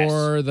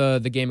before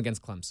the game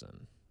against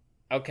Clemson.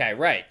 Okay,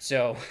 right.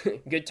 So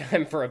good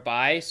time for a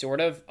bye,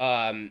 sort of.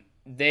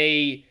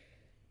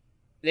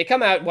 They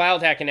come out,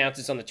 Wildhack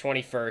announces on the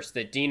 21st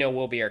that Dino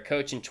will be our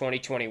coach in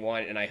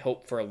 2021, and I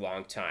hope for a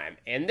long time.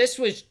 And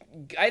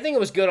I think it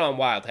was good on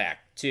Wildhack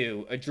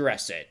to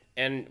address it.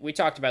 And we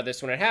talked about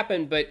this when it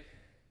happened, but,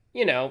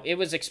 it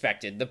was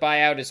expected. The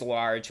buyout is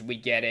large. We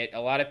get it. A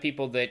lot of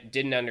people that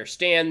didn't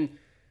understand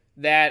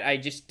that, I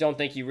just don't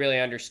think you really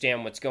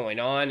understand what's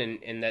going on,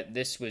 and that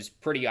this was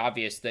pretty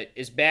obvious that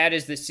as bad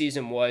as this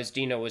season was,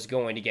 Dino was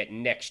going to get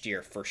next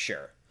year for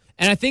sure.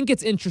 And I think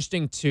it's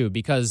interesting, too,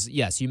 because,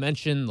 yes, you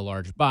mentioned the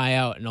large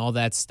buyout and all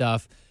that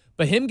stuff,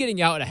 but him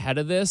getting out ahead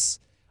of this,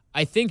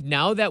 I think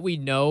now that we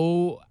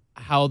know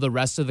how the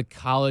rest of the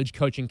college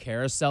coaching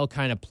carousel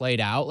kind of played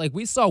out, like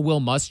we saw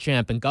Will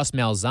Muschamp and Gus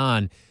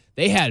Malzahn,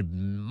 they had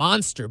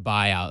monster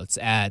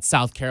buyouts at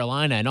South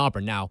Carolina and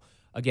Auburn. Now,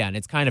 again,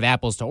 it's kind of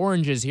apples to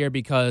oranges here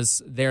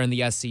because they're in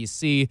the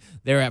SEC,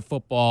 they're at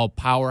football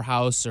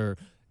powerhouse or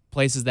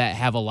places that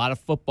have a lot of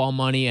football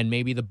money, and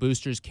maybe the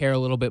boosters care a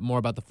little bit more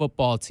about the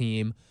football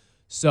team,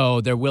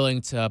 so they're willing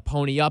to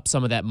pony up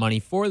some of that money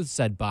for the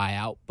said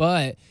buyout.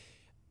 But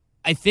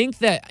I think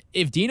that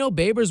if Dino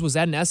Babers was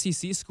at an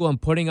SEC school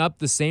and putting up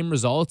the same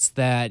results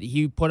that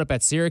he put up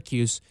at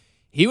Syracuse,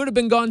 he would have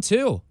been gone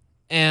too.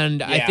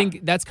 And I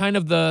think that's kind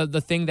of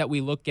the thing that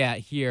we look at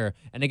here.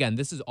 And again,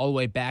 this is all the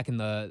way back in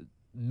the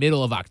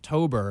middle of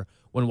October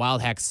when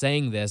Wildhack's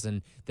saying this,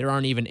 and there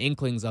aren't even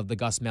inklings of the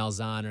Gus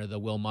Malzahn or the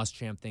Will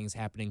Muschamp things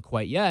happening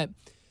quite yet.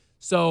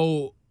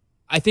 So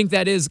I think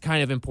that is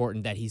kind of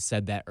important that he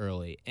said that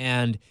early.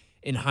 And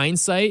in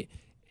hindsight,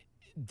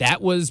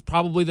 that was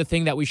probably the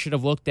thing that we should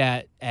have looked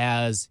at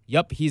as,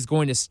 yep, he's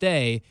going to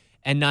stay,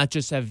 and not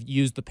just have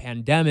used the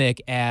pandemic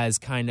as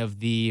kind of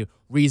the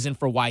reason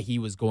for why he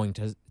was going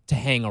to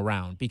hang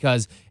around.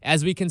 Because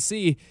as we can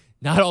see,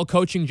 not all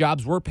coaching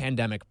jobs were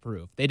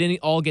pandemic-proof. They didn't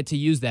all get to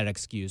use that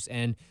excuse.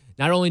 And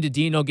not only did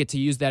Dino get to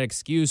use that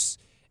excuse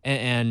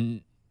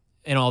and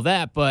all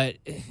that, but,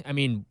 I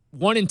mean,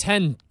 1 in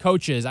 10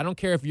 coaches, I don't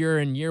care if you're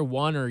in year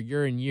 1 or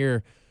you're in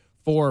year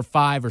 4 or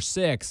 5 or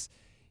 6,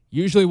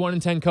 usually 1 in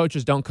 10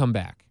 coaches don't come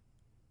back.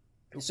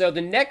 So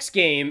the next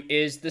game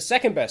is the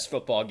second best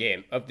football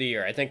game of the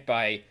year. I think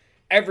by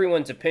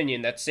everyone's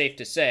opinion, that's safe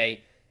to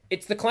say.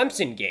 It's the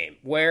Clemson game,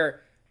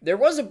 where there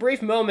was a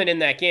brief moment in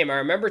that game. I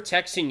remember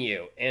texting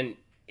you, and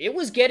it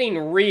was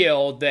getting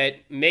real that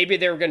maybe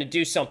they were going to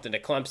do something to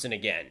Clemson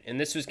again, and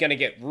this was going to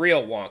get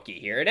real wonky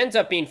here. It ends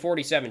up being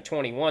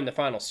 47-21, the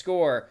final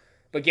score,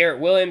 but Garrett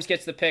Williams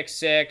gets the pick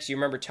six. You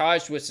remember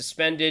Taj was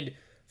suspended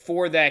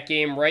for that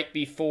game right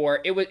before.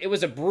 It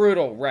was a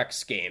brutal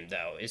Rex game,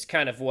 though, is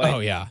kind of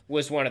what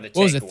was one of the takeaways.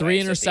 What was it,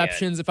 3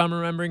 interceptions, if I'm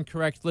remembering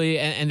correctly,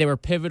 and they were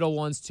pivotal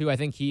ones, too. I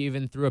think he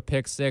even threw a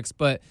pick six,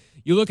 but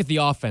you look at the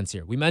offense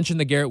here. We mentioned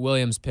the Garrett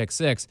Williams pick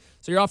six,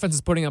 so your offense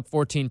is putting up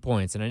 14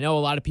 points, and I know a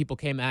lot of people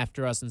came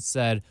after us and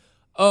said,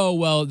 oh,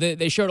 well,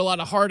 they showed a lot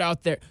of heart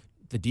out there.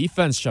 The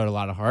defense showed a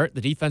lot of heart.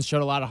 The defense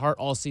showed a lot of heart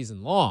all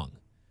season long.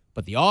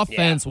 But the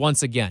offense,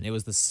 once again, it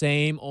was the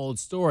same old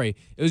story.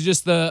 It was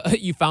just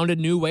you found a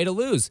new way to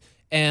lose.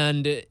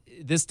 And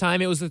this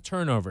time it was the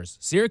turnovers.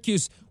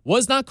 Syracuse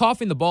was not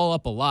coughing the ball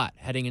up a lot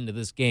heading into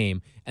this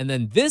game. And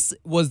then this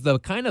was the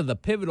kind of the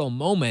pivotal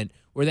moment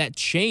where that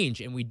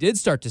changed, and we did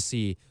start to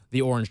see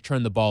the Orange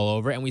turn the ball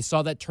over, and we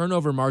saw that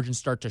turnover margin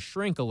start to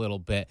shrink a little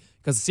bit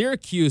because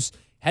Syracuse,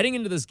 heading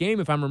into this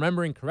game, if I'm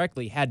remembering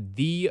correctly, had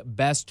the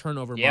best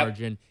turnover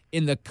margin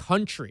in the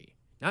country.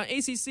 Not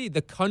ACC,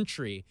 the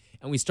country.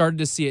 And we started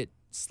to see it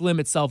slim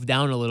itself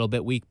down a little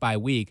bit week by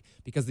week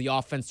because the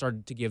offense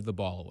started to give the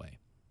ball away.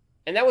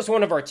 And that was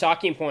one of our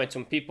talking points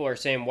when people are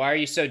saying, why are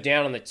you so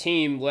down on the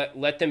team?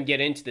 Let them get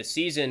into the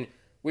season.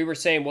 we were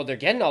saying, well, they're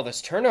getting all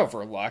this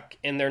turnover luck,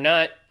 and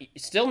they're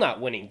still not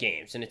winning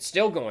games, and it's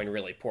still going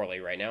really poorly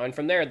right now. And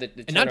from there, the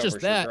turnovers and not just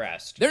that,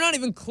 regressed. They're not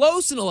even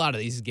close in a lot of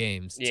these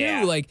games,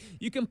 too. Like,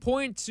 you can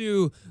point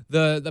to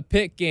the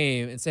Pitt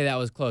game and say that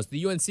was close.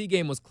 The UNC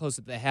game was close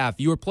at the half.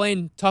 You were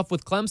playing tough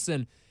with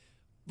Clemson,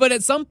 but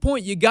at some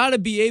point, you got to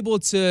be able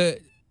to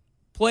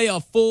play a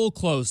full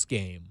close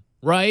game,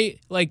 right?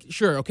 Like,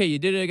 sure, okay, you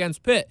did it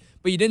against Pitt,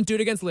 but you didn't do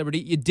it against Liberty.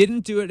 You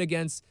didn't do it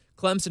against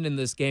Clemson in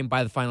this game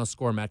by the final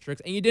score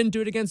metrics, and you didn't do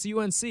it against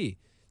UNC.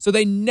 So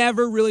they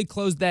never really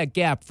closed that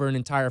gap for an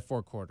entire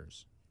 4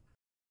 quarters.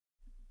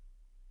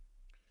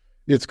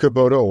 It's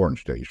Kubota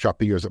Orange Day. Shop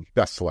the year's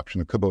best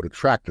selection of Kubota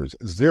tractors,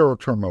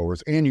 zero-turn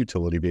mowers, and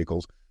utility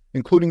vehicles,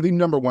 including the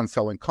 #1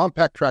 selling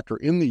compact tractor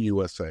in the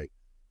USA.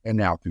 And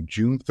now through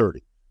June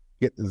 30,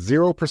 get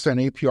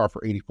 0% APR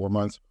for 84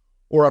 months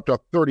or up to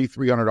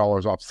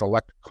 $3,300 off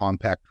select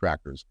compact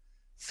tractors.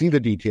 See the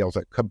details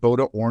at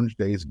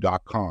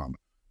KubotaOrangeDays.com.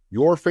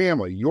 Your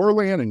family, your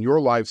land, and your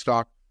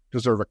livestock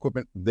deserve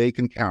equipment they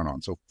can count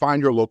on. So find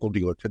your local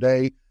dealer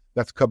today.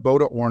 That's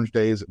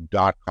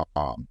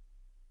KubotaOrangeDays.com.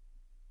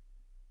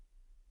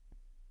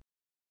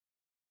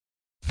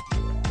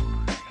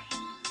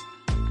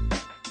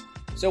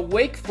 So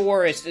Wake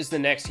Forest is the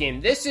next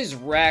game. This is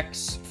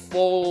Rex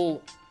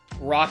full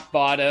rock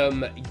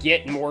bottom,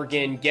 get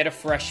Morgan, get a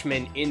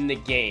freshman in the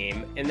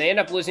game. And they end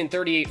up losing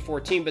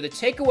 38-14. But the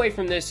takeaway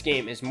from this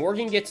game is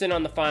Morgan gets in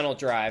on the final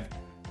drive,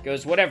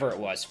 goes whatever it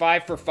was,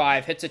 5 for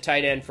 5, hits a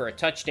tight end for a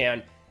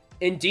touchdown.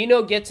 And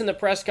Dino gets in the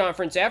press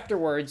conference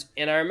afterwards,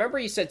 and I remember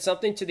he said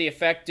something to the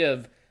effect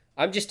of,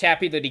 I'm just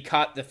happy that he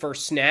caught the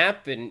first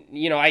snap, and,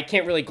 I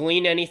can't really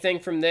glean anything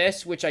from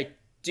this, which I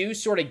do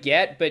sort of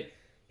get, but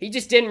he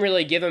just didn't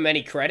really give him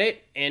any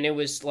credit, and it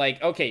was like,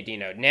 okay,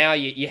 Dino, now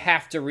you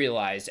have to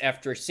realize,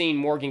 after seeing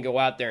Morgan go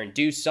out there and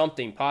do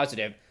something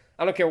positive,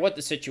 I don't care what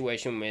the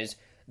situation is,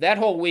 that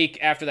whole week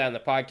after that on the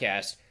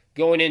podcast,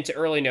 going into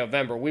early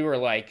November, we were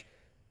like,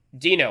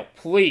 Dino,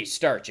 please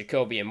start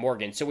Jacoby and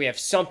Morgan so we have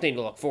something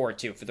to look forward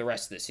to for the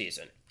rest of the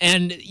season.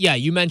 And, yeah,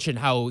 you mentioned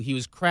how he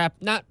was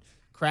not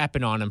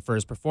crapping on him for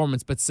his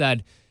performance, but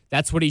said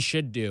that's what he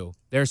should do.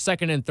 They're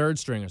second and third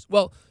stringers.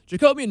 Well,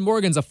 Jacoby and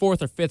Morgan's a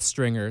fourth or fifth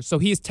stringer, so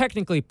he's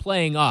technically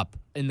playing up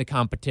in the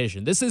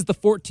competition. This is the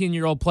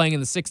 14-year-old playing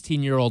in the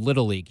 16-year-old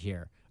Little League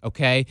here,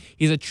 okay?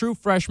 He's a true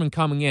freshman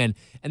coming in,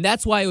 and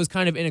that's why it was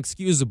kind of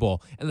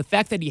inexcusable. And the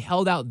fact that he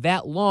held out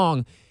that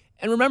long.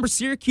 And remember,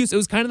 Syracuse, it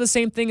was kind of the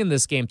same thing in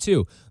this game,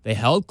 too. They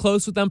held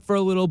close with them for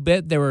a little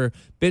bit. There were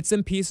bits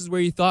and pieces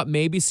where you thought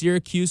maybe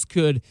Syracuse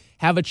could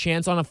have a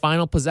chance on a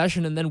final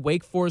possession, and then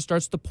Wake Forest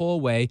starts to pull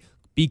away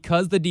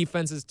because the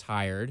defense is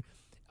tired.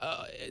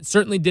 It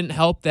certainly didn't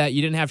help that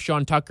you didn't have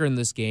Sean Tucker in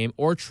this game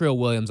or Trill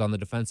Williams on the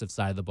defensive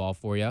side of the ball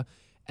for you.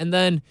 And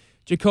then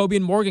Jacoby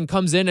and Morgan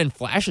comes in and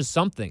flashes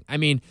something. I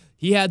mean,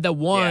 he had that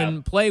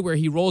one play where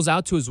he rolls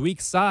out to his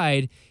weak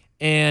side,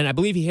 and I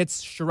believe he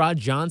hits Sherrod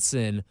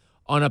Johnson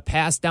on a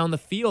pass down the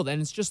field, and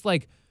it's just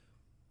like,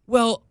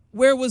 well,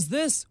 where was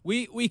this?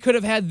 We could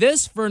have had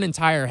this for an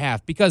entire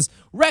half because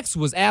Rex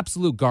was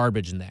absolute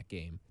garbage in that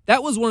game.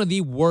 That was one of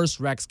the worst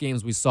Rex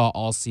games we saw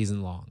all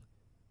season long.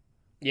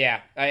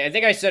 Yeah, I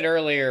think I said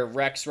earlier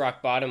Rex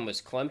rock bottom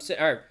was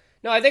Clemson. Or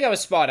no, I think I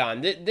was spot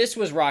on. This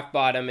was rock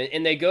bottom,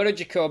 and they go to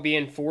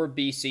Jacobian for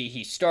BC.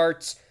 He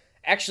starts.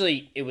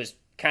 Actually, it was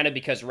kind of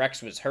because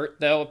Rex was hurt,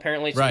 though,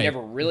 apparently, so he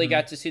never really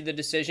got to see the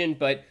decision,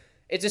 but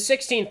it's a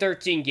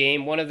 16-13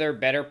 game, one of their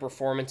better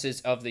performances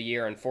of the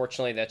year.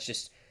 Unfortunately, that's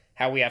just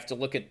how we have to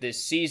look at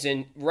this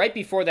season. Right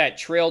before that,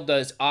 Trail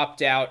does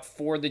opt out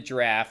for the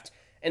draft.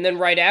 And then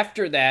right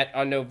after that,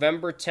 on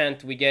November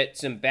 10th, we get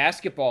some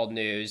basketball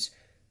news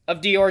of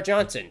Dior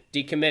Johnson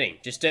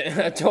decommitting. Just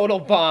a total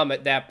bomb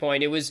at that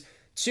point. It was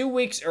 2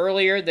 weeks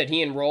earlier that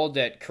he enrolled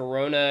at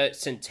Corona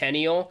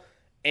Centennial.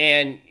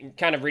 And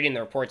kind of reading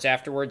the reports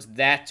afterwards,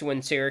 that's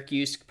when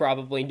Syracuse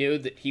probably knew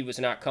that he was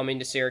not coming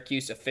to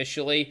Syracuse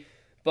officially.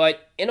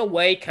 But in a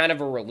way, kind of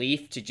a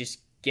relief to just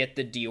get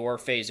the Dior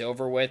phase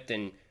over with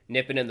and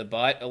nip it in the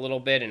butt a little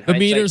bit. In the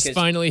meters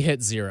finally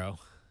hit zero.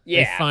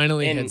 Yeah. They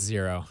finally hit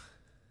zero.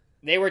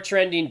 They were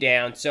trending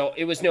down. So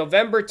it was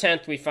November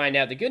 10th we find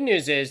out. The good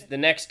news is the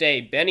next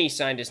day, Benny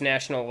signed his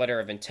national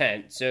letter of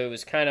intent. So it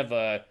was kind of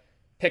a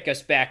pick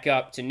us back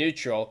up to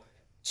neutral.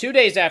 2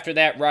 days after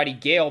that, Roddy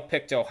Gale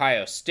picked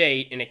Ohio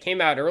State. And it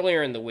came out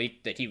earlier in the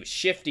week that he was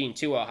shifting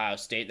to Ohio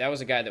State. That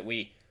was a guy that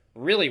we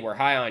really were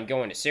high on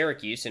going to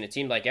Syracuse, and it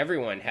seemed like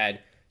everyone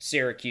had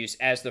Syracuse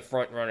as the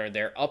front runner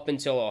there up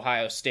until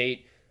Ohio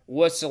State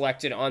was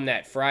selected on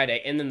that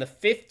Friday. And then the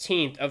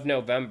 15th of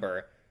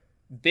November,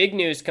 big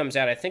news comes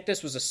out. I think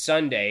this was a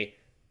Sunday.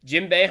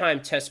 Jim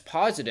Boeheim tests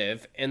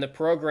positive, and the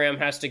program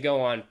has to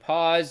go on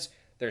pause.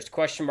 There's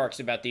question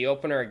marks about the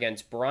opener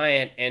against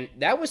Bryant, and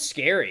that was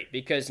scary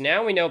because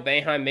now we know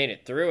Boeheim made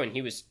it through, and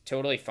he was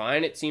totally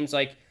fine. It seems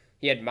like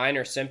he had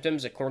minor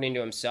symptoms, according to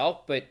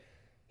himself, but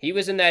he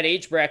was in that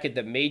age bracket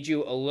that made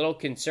you a little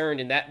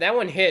concerned, and that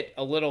one hit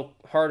a little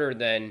harder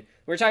than we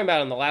were talking about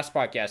on the last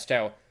podcast,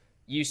 how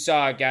you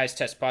saw guys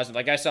test positive.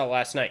 Like I saw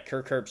last night,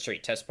 Kirk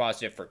Herbstreit test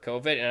positive for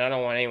COVID, and I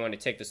don't want anyone to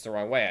take this the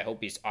wrong way. I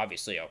hope he's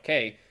obviously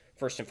okay,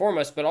 first and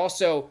foremost, but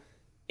also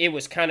it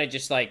was kind of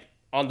just like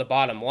on the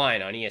bottom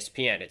line on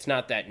ESPN. It's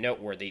not that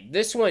noteworthy.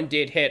 This one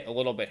did hit a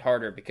little bit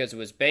harder because it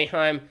was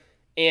Boeheim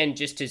and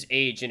just his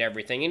age and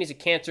everything, and he's a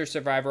cancer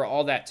survivor,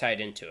 all that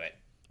tied into it.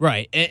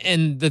 Right,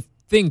 and the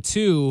thing,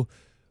 too,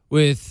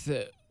 with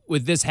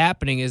this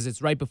happening is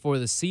it's right before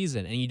the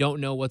season, and you don't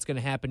know what's going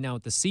to happen now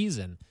with the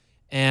season.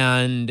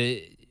 And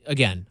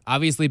again,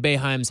 obviously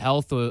Boeheim's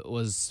health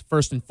was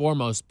first and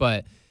foremost,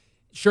 but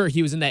sure,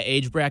 he was in that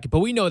age bracket, but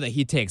we know that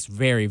he takes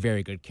very,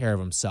 very good care of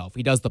himself.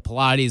 He does the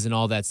Pilates and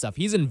all that stuff.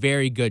 He's in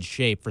very good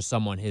shape for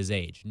someone his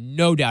age.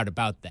 No doubt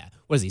about that.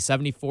 What is he,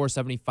 74,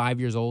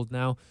 75 years old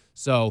now?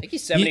 So I think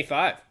he's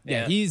 75.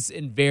 Yeah, he's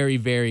in very,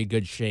 very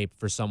good shape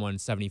for someone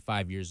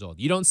 75 years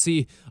old. You don't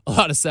see a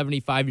lot of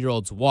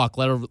 75-year-olds walk,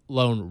 let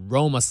alone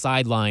roam a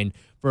sideline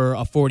for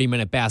a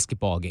 40-minute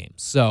basketball game.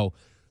 So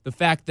the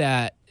fact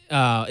that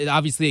it's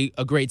obviously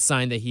a great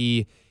sign that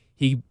he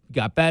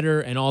got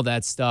better and all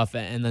that stuff,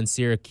 and then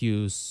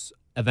Syracuse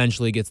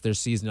eventually gets their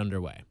season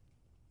underway.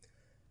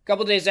 A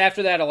couple days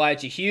after that,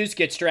 Elijah Hughes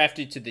gets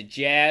drafted to the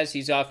Jazz.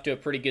 He's off to a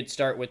pretty good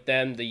start with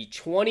them. The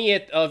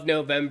 20th of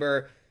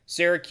November,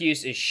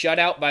 Syracuse is shut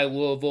out by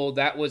Louisville.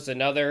 That was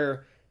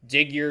another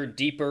dig your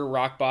deeper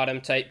rock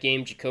bottom type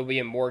game. Jacoby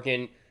and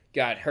Morgan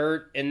got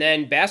hurt. And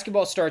then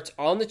basketball starts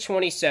on the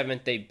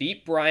 27th. They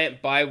beat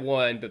Bryant by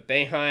 1, but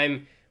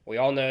Boeheim, we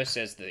all know,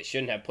 says that they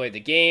shouldn't have played the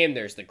game.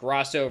 There's the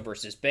Grasso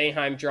versus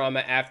Boeheim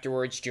drama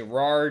afterwards.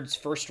 Gerard's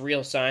first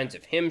real signs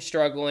of him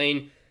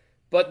struggling.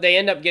 But they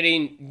end up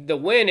getting the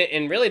win.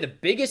 And really the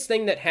biggest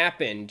thing that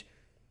happened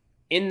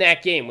in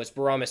that game was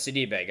Barama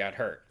Sidibe got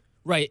hurt.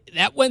 Right.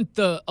 That went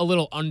a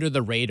little under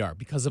the radar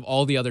because of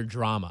all the other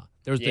drama.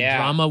 There was the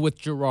drama with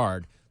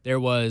Gerard. There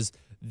was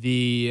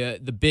the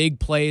big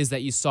plays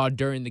that you saw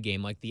during the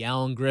game, like the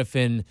Allen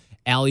Griffin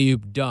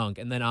alley-oop dunk,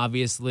 and then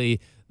obviously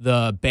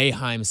the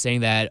Boeheim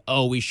saying that,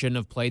 we shouldn't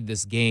have played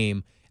this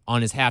game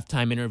on his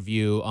halftime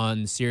interview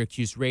on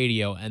Syracuse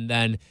radio. And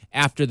then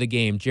after the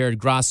game, Jared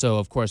Grasso,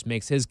 of course,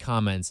 makes his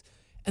comments.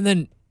 And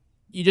then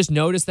you just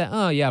notice that,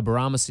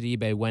 Barama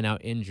Sidibe went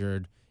out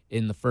injured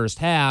in the first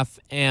half.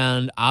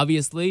 And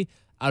obviously,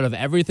 out of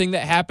everything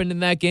that happened in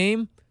that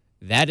game,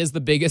 that is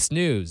the biggest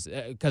news.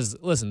 Because,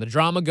 listen, the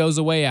drama goes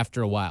away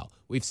after a while.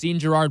 We've seen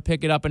Gerard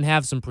pick it up and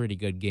have some pretty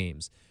good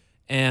games.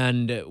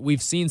 And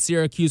we've seen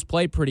Syracuse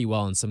play pretty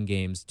well in some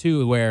games,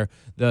 too, where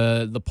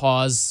the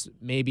pause,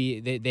 maybe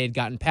they had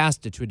gotten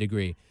past it to a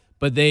degree.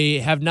 But they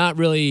have not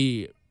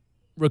really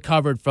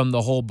recovered from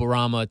the whole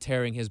Barama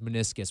tearing his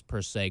meniscus,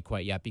 per se,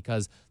 quite yet,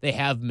 because they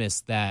have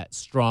missed that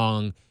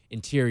strong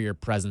interior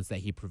presence that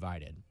he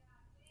provided.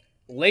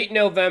 Late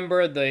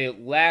November, the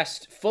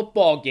last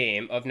football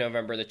game of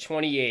November, the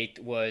 28th,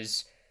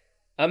 was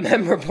a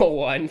memorable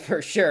one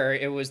for sure.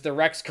 It was the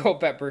Rex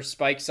Culpepper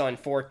spikes on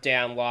 4th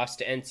down loss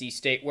to NC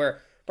State,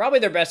 where probably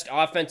their best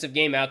offensive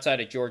game outside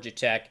of Georgia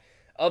Tech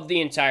of the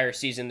entire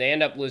season. They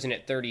end up losing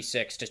it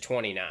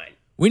 36-29.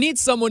 We need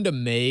someone to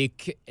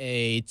make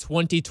a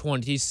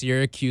 2020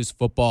 Syracuse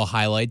football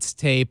highlights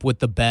tape with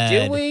the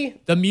bed. Do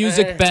we? The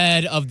music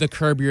bed of the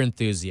Curb Your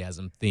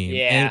Enthusiasm theme.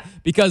 Yeah.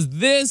 Because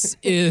this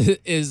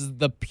is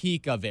the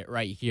peak of it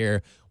right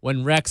here.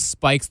 When Rex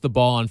spikes the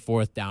ball on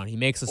 4th down, he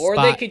makes a or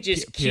spot they could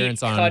just keep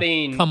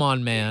cutting. Come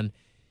on, man.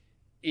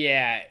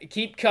 Yeah,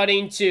 keep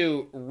cutting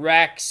to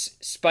Rex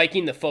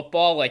spiking the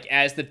football like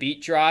as the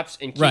beat drops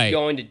and keep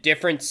going to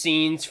different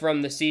scenes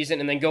from the season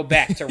and then go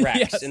back to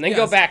Rex and then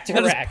go back to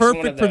that Rex. That is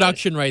perfect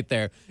production right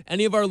there.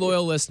 Any of our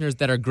loyal listeners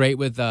that are great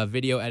with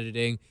video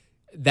editing,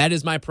 that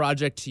is my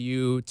project to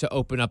you to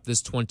open up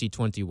this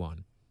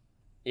 2021.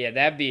 Yeah,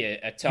 that'd be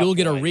a tough You'll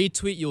get one. a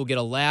retweet, you will get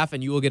a laugh,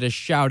 and you will get a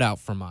shout out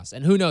from us.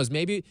 And who knows,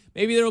 maybe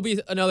there will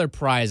be another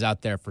prize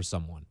out there for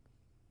someone.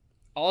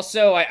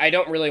 Also, I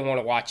don't really want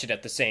to watch it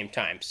at the same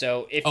time.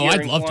 So if you're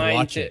I'd love to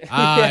watch it.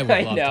 I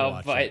would love to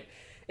watch but it.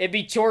 It'd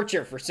be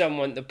torture for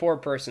someone, the poor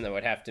person that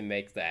would have to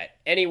make that.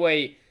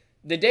 Anyway,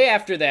 the day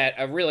after that,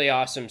 a really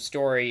awesome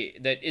story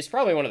that is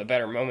probably one of the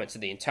better moments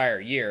of the entire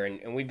year,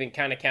 and we've been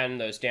kind of counting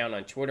those down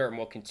on Twitter, and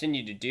we'll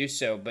continue to do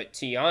so. But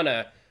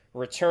Tiana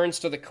returns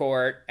to the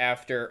court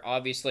after,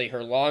 obviously,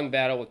 her long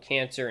battle with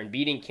cancer and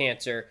beating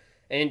cancer,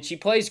 and she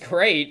plays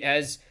great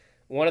as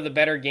one of the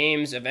better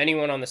games of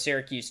anyone on the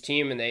Syracuse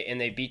team, and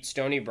they beat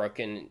Stony Brook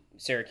in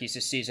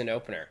Syracuse's season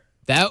opener.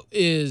 That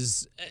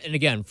is, and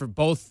again, for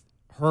both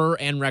her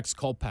and Rex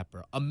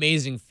Culpepper,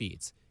 amazing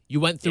feats. You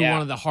went through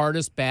one of the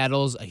hardest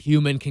battles a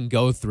human can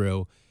go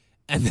through,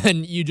 and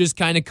then you just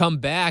kind of come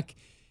back,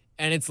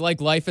 and it's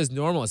like life is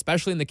normal,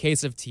 especially in the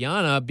case of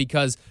Tiana,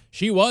 because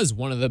she was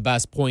one of the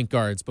best point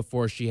guards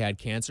before she had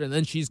cancer, and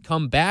then she's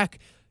come back,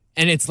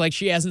 and it's like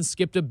she hasn't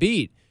skipped a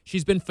beat.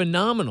 She's been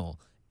phenomenal,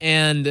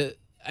 and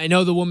I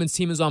know the women's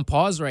team is on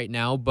pause right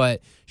now,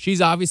 but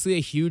she's obviously a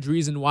huge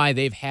reason why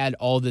they've had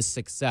all this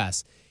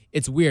success.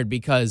 It's weird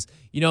because,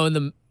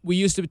 we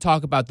used to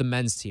talk about the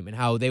men's team and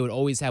how they would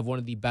always have one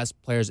of the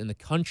best players in the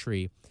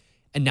country,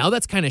 and now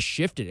that's kind of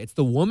shifted. It's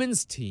the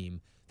women's team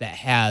that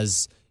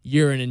has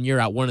year in and year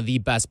out one of the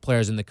best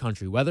players in the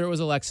country, whether it was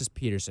Alexis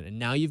Peterson, and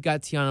now you've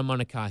got Tiana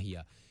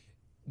Monacahia.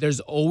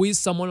 There's always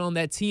someone on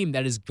that team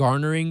that is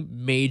garnering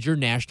major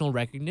national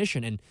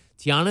recognition, and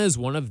Tiana is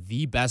one of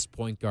the best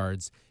point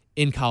guards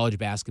in college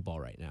basketball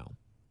right now.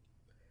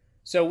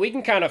 So we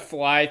can kind of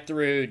fly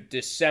through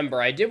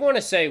December. I did want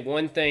to say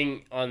one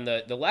thing on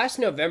the last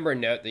November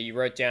note that you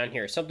wrote down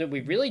here, something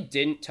we really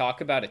didn't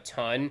talk about a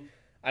ton.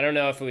 I don't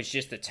know if it was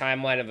just the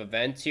timeline of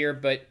events here,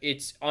 but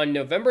it's on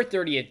November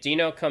 30th,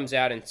 Dino comes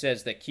out and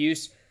says that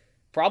Cuse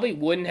probably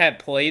wouldn't have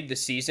played the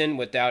season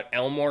without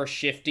Elmore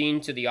shifting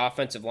to the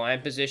offensive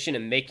line position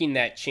and making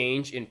that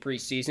change in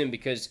preseason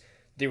because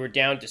they were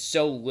down to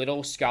so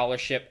little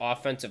scholarship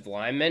offensive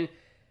linemen.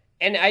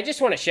 And I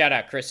just want to shout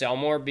out Chris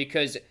Elmore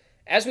because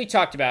as we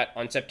talked about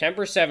on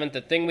September 7th,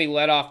 the thing we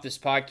led off this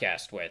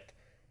podcast with,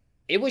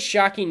 it was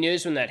shocking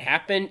news when that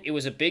happened. It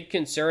was a big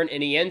concern,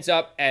 and he ends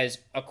up as,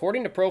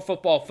 according to Pro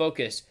Football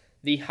Focus,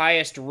 the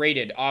highest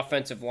rated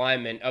offensive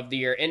lineman of the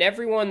year. And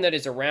everyone that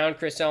is around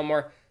Chris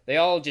Elmore, they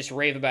all just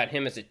rave about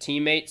him as a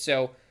teammate.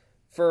 So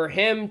for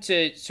him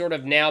to sort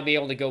of now be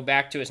able to go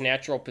back to his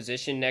natural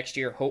position next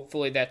year,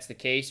 hopefully that's the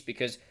case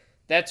because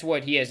that's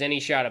what he has any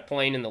shot of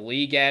playing in the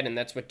league at, and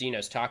that's what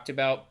Dino's talked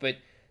about. But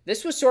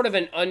this was sort of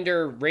an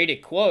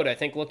underrated quote, I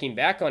think, looking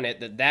back on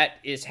it, that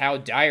is how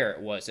dire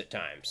it was at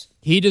times.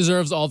 He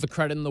deserves all the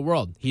credit in the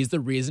world. He's the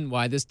reason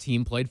why this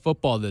team played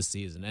football this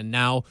season. And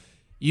now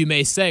you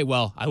may say,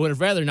 well, I would have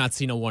rather not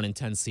seen a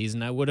 1-10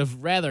 season. I would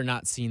have rather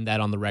not seen that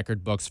on the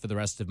record books for the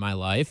rest of my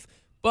life.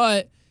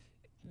 But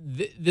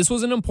this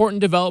was an important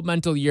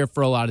developmental year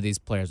for a lot of these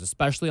players,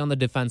 especially on the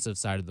defensive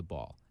side of the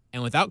ball.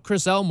 And without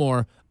Chris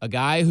Elmore, a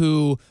guy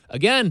who,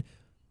 again,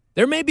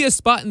 there may be a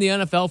spot in the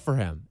NFL for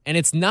him, and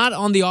it's not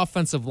on the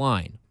offensive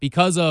line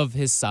because of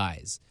his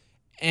size.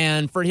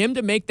 And for him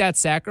to make that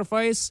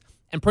sacrifice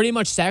and pretty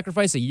much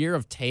sacrifice a year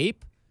of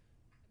tape,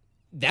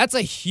 that's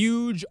a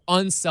huge,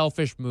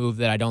 unselfish move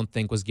that I don't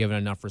think was given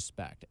enough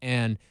respect.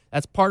 And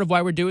that's part of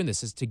why we're doing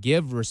this, is to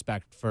give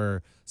respect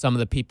for some of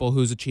the people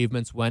whose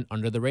achievements went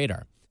under the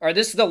radar. All right,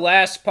 this is the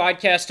last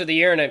podcast of the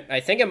year, and I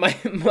think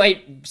it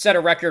might set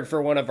a record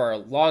for one of our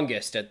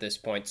longest at this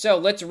point. So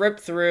let's rip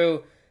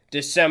through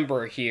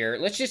December here.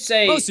 Let's just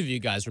say most of you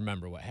guys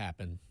remember what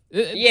happened.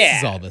 This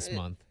is all this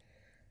month.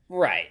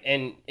 Right.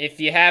 And if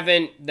you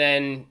haven't,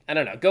 then I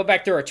don't know, go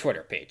back to our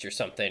Twitter page or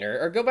something,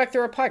 or go back to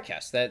our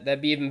podcast.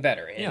 That'd be even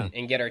better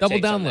and get our double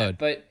takes download. On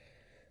that.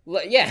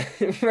 But yeah,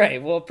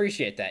 right. We'll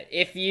appreciate that.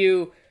 If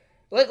you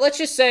let's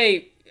just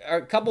say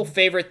a couple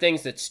favorite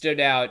things that stood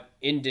out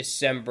in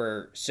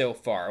December so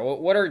far.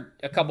 What are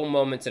a couple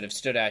moments that have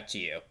stood out to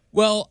you?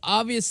 Well,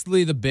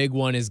 obviously the big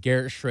one is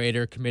Garrett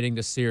Schrader committing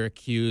to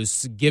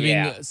Syracuse,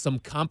 giving some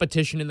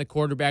competition in the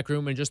quarterback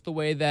room, and just the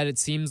way that it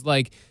seems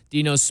like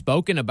Dino's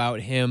spoken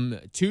about him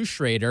to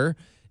Schrader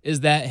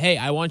is that, hey,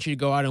 I want you to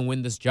go out and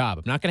win this job.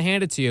 I'm not going to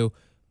hand it to you,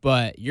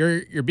 but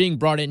you're being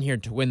brought in here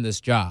to win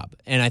this job.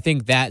 And I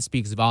think that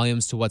speaks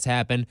volumes to what's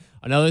happened.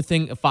 Another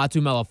thing,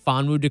 Fatu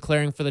Melifonwu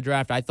declaring for the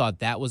draft, I thought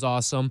that was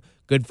awesome.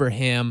 Good for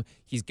him.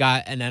 He's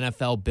got an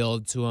NFL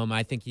build to him.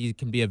 I think he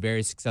can be a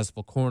very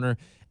successful corner.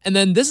 And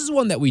then this is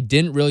one that we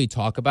didn't really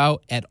talk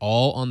about at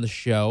all on the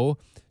show,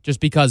 just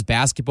because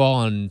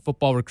basketball and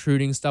football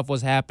recruiting stuff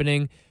was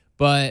happening.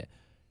 But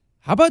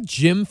how about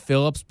Jim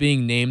Phillips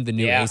being named the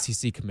new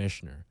ACC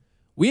commissioner?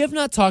 We have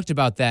not talked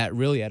about that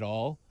really at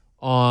all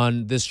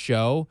on this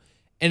show,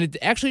 and it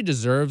actually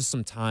deserves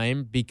some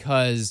time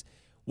because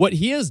what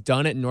he has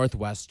done at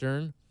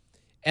Northwestern,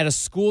 at a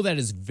school that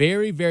is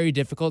very, very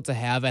difficult to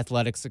have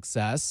athletic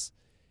success,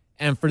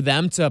 and for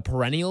them to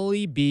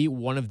perennially be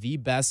one of the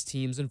best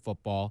teams in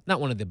football,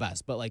 not one of the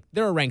best, but like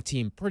they're a ranked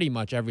team pretty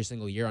much every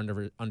single year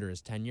under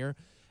his tenure.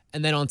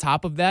 And then on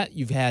top of that,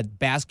 you've had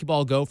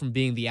basketball go from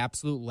being the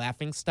absolute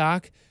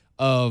laughingstock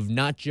of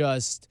not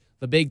just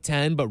the Big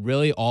Ten, but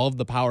really all of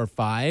the Power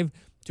Five,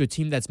 to a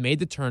team that's made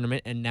the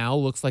tournament and now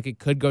looks like it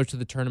could go to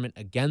the tournament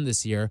again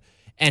this year.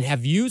 And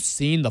have you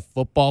seen the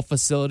football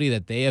facility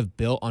that they have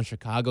built on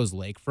Chicago's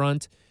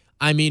lakefront?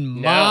 I mean,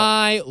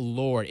 my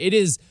Lord, it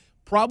is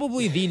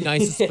probably the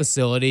nicest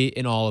facility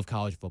in all of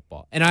college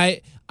football. And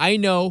I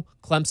know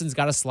Clemson's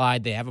got a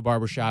slide. They have a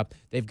barbershop.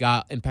 They've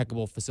got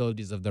impeccable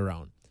facilities of their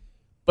own.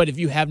 But if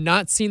you have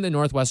not seen the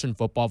Northwestern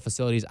football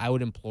facilities, I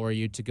would implore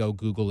you to go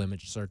Google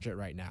image search it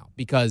right now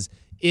because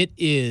it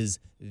is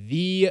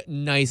the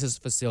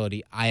nicest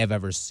facility I have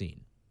ever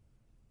seen.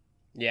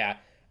 Yeah.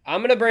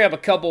 I'm going to bring up a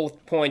couple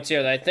points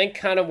here that I think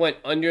kind of went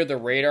under the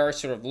radar,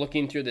 sort of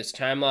looking through this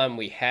timeline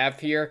we have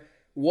here.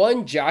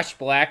 One, Josh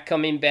Black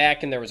coming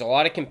back, and there was a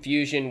lot of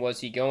confusion.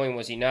 Was he going?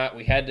 Was he not?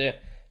 We had to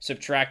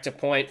subtract a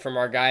point from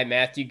our guy,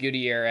 Matthew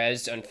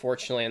Gutierrez,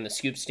 unfortunately, in the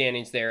scoop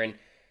standings there. And,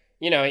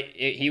 you know,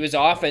 he was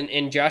off,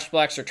 and Josh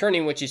Black's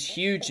returning, which is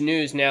huge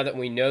news now that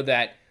we know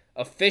that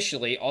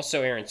officially.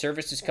 Also, Aaron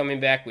Service is coming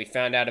back. We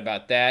found out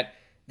about that.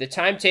 The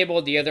timetable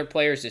of the other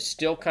players is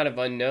still kind of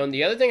unknown.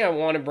 The other thing I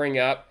want to bring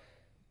up,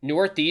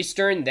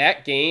 Northeastern,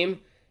 that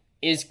game,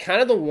 is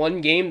kind of the one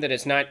game that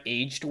has not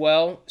aged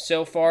well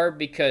so far,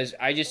 because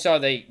I just saw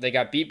they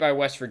got beat by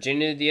West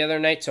Virginia the other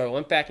night, so I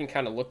went back and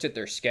kind of looked at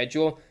their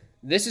schedule.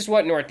 This is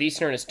what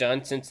Northeastern has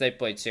done since they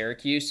played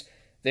Syracuse.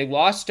 They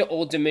lost to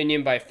Old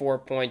Dominion by 4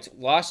 points,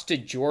 lost to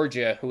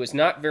Georgia, who is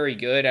not very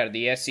good out of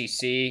the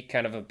SEC,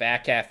 kind of a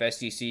back half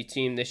SEC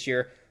team this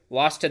year,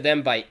 lost to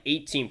them by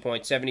 18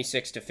 points,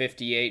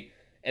 76-58,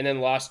 and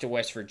then lost to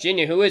West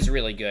Virginia, who is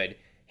really good,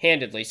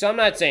 handedly. So I'm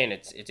not saying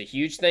it's a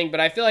huge thing,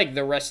 but I feel like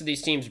the rest of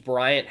these teams,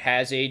 Bryant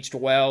has aged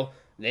well.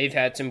 They've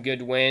had some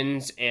good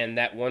wins, and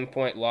that 1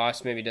 point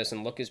loss maybe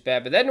doesn't look as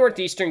bad. But that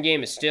Northeastern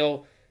game is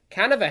still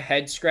kind of a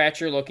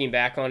head-scratcher looking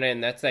back on it,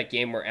 and that's that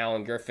game where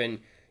Alan Griffin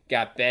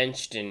got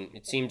benched, and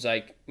it seems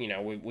like,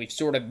 we've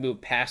sort of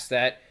moved past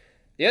that.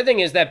 The other thing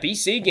is that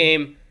BC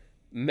game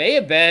may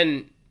have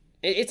been,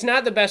 it's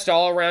not the best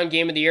all-around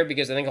game of the year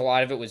because I think a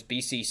lot of it was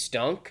BC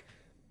stunk,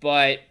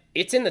 but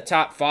it's in the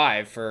top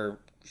 5 for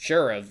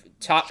sure of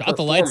top Shot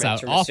the lights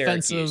out.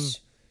 Offensive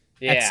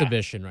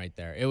exhibition right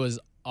there. It was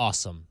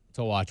awesome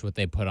to watch what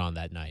they put on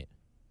that night.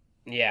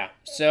 Yeah.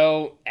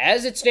 So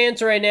as it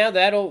stands right now,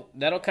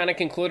 that'll kind of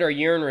conclude our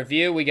year in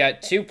review. We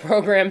got 2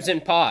 programs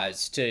in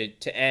pause to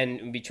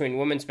end between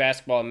women's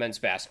basketball and men's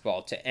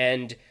basketball to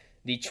end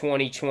the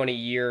 2020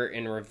 year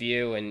in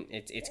review, and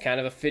it's kind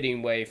of a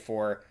fitting way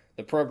for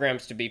the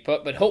programs to be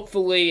put. But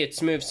hopefully it's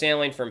smooth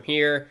sailing from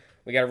here.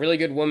 We got a really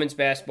good women's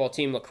basketball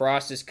team.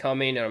 Lacrosse is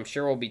coming, and I'm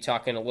sure we'll be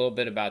talking a little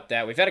bit about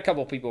that. We've had a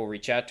couple people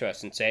reach out to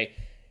us and say,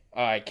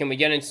 can we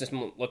get into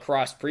some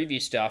lacrosse preview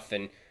stuff?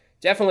 And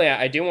definitely,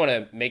 I do want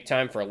to make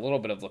time for a little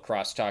bit of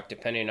lacrosse talk,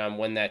 depending on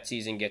when that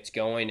season gets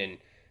going. And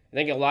I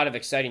think a lot of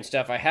exciting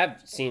stuff. I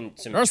have seen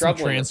some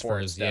troubling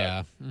transfers, reports,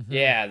 yeah. Mm-hmm.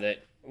 Yeah,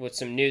 that with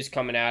some news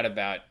coming out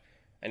about,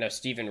 I know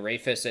Stephen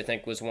Rafis, I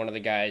think, was one of the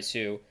guys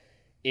who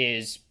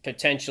is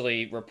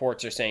potentially,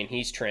 reports are saying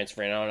he's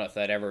transferring. I don't know if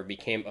that ever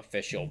became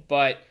official.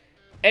 But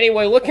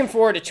anyway, looking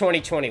forward to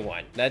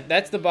 2021.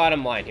 That's the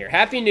bottom line here.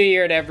 Happy New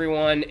Year to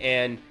everyone,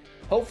 and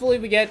hopefully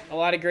we get a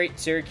lot of great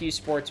Syracuse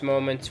sports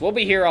moments. We'll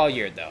be here all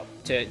year, though,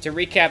 to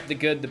recap the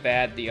good, the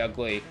bad, the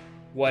ugly,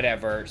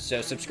 whatever.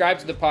 So subscribe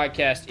to the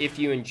podcast if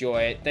you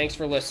enjoy it. Thanks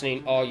for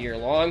listening all year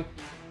long,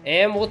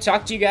 and we'll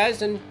talk to you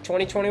guys in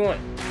 2021.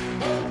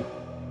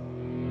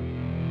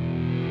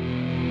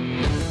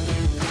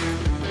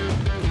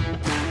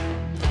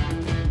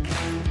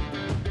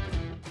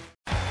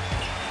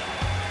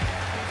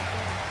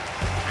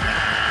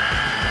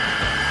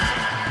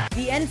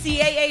 The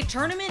NCAA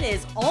tournament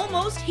is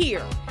almost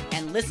here,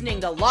 and listening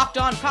to Locked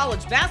On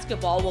College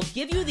Basketball will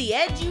give you the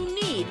edge you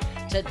need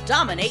to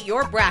dominate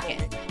your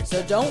bracket.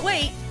 So don't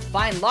wait.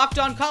 Find Locked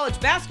On College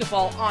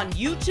Basketball on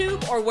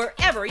YouTube or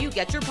wherever you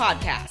get your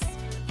podcasts.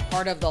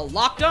 Part of the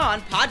Locked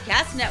On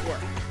Podcast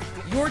Network.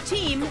 Your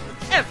team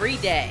every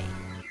day.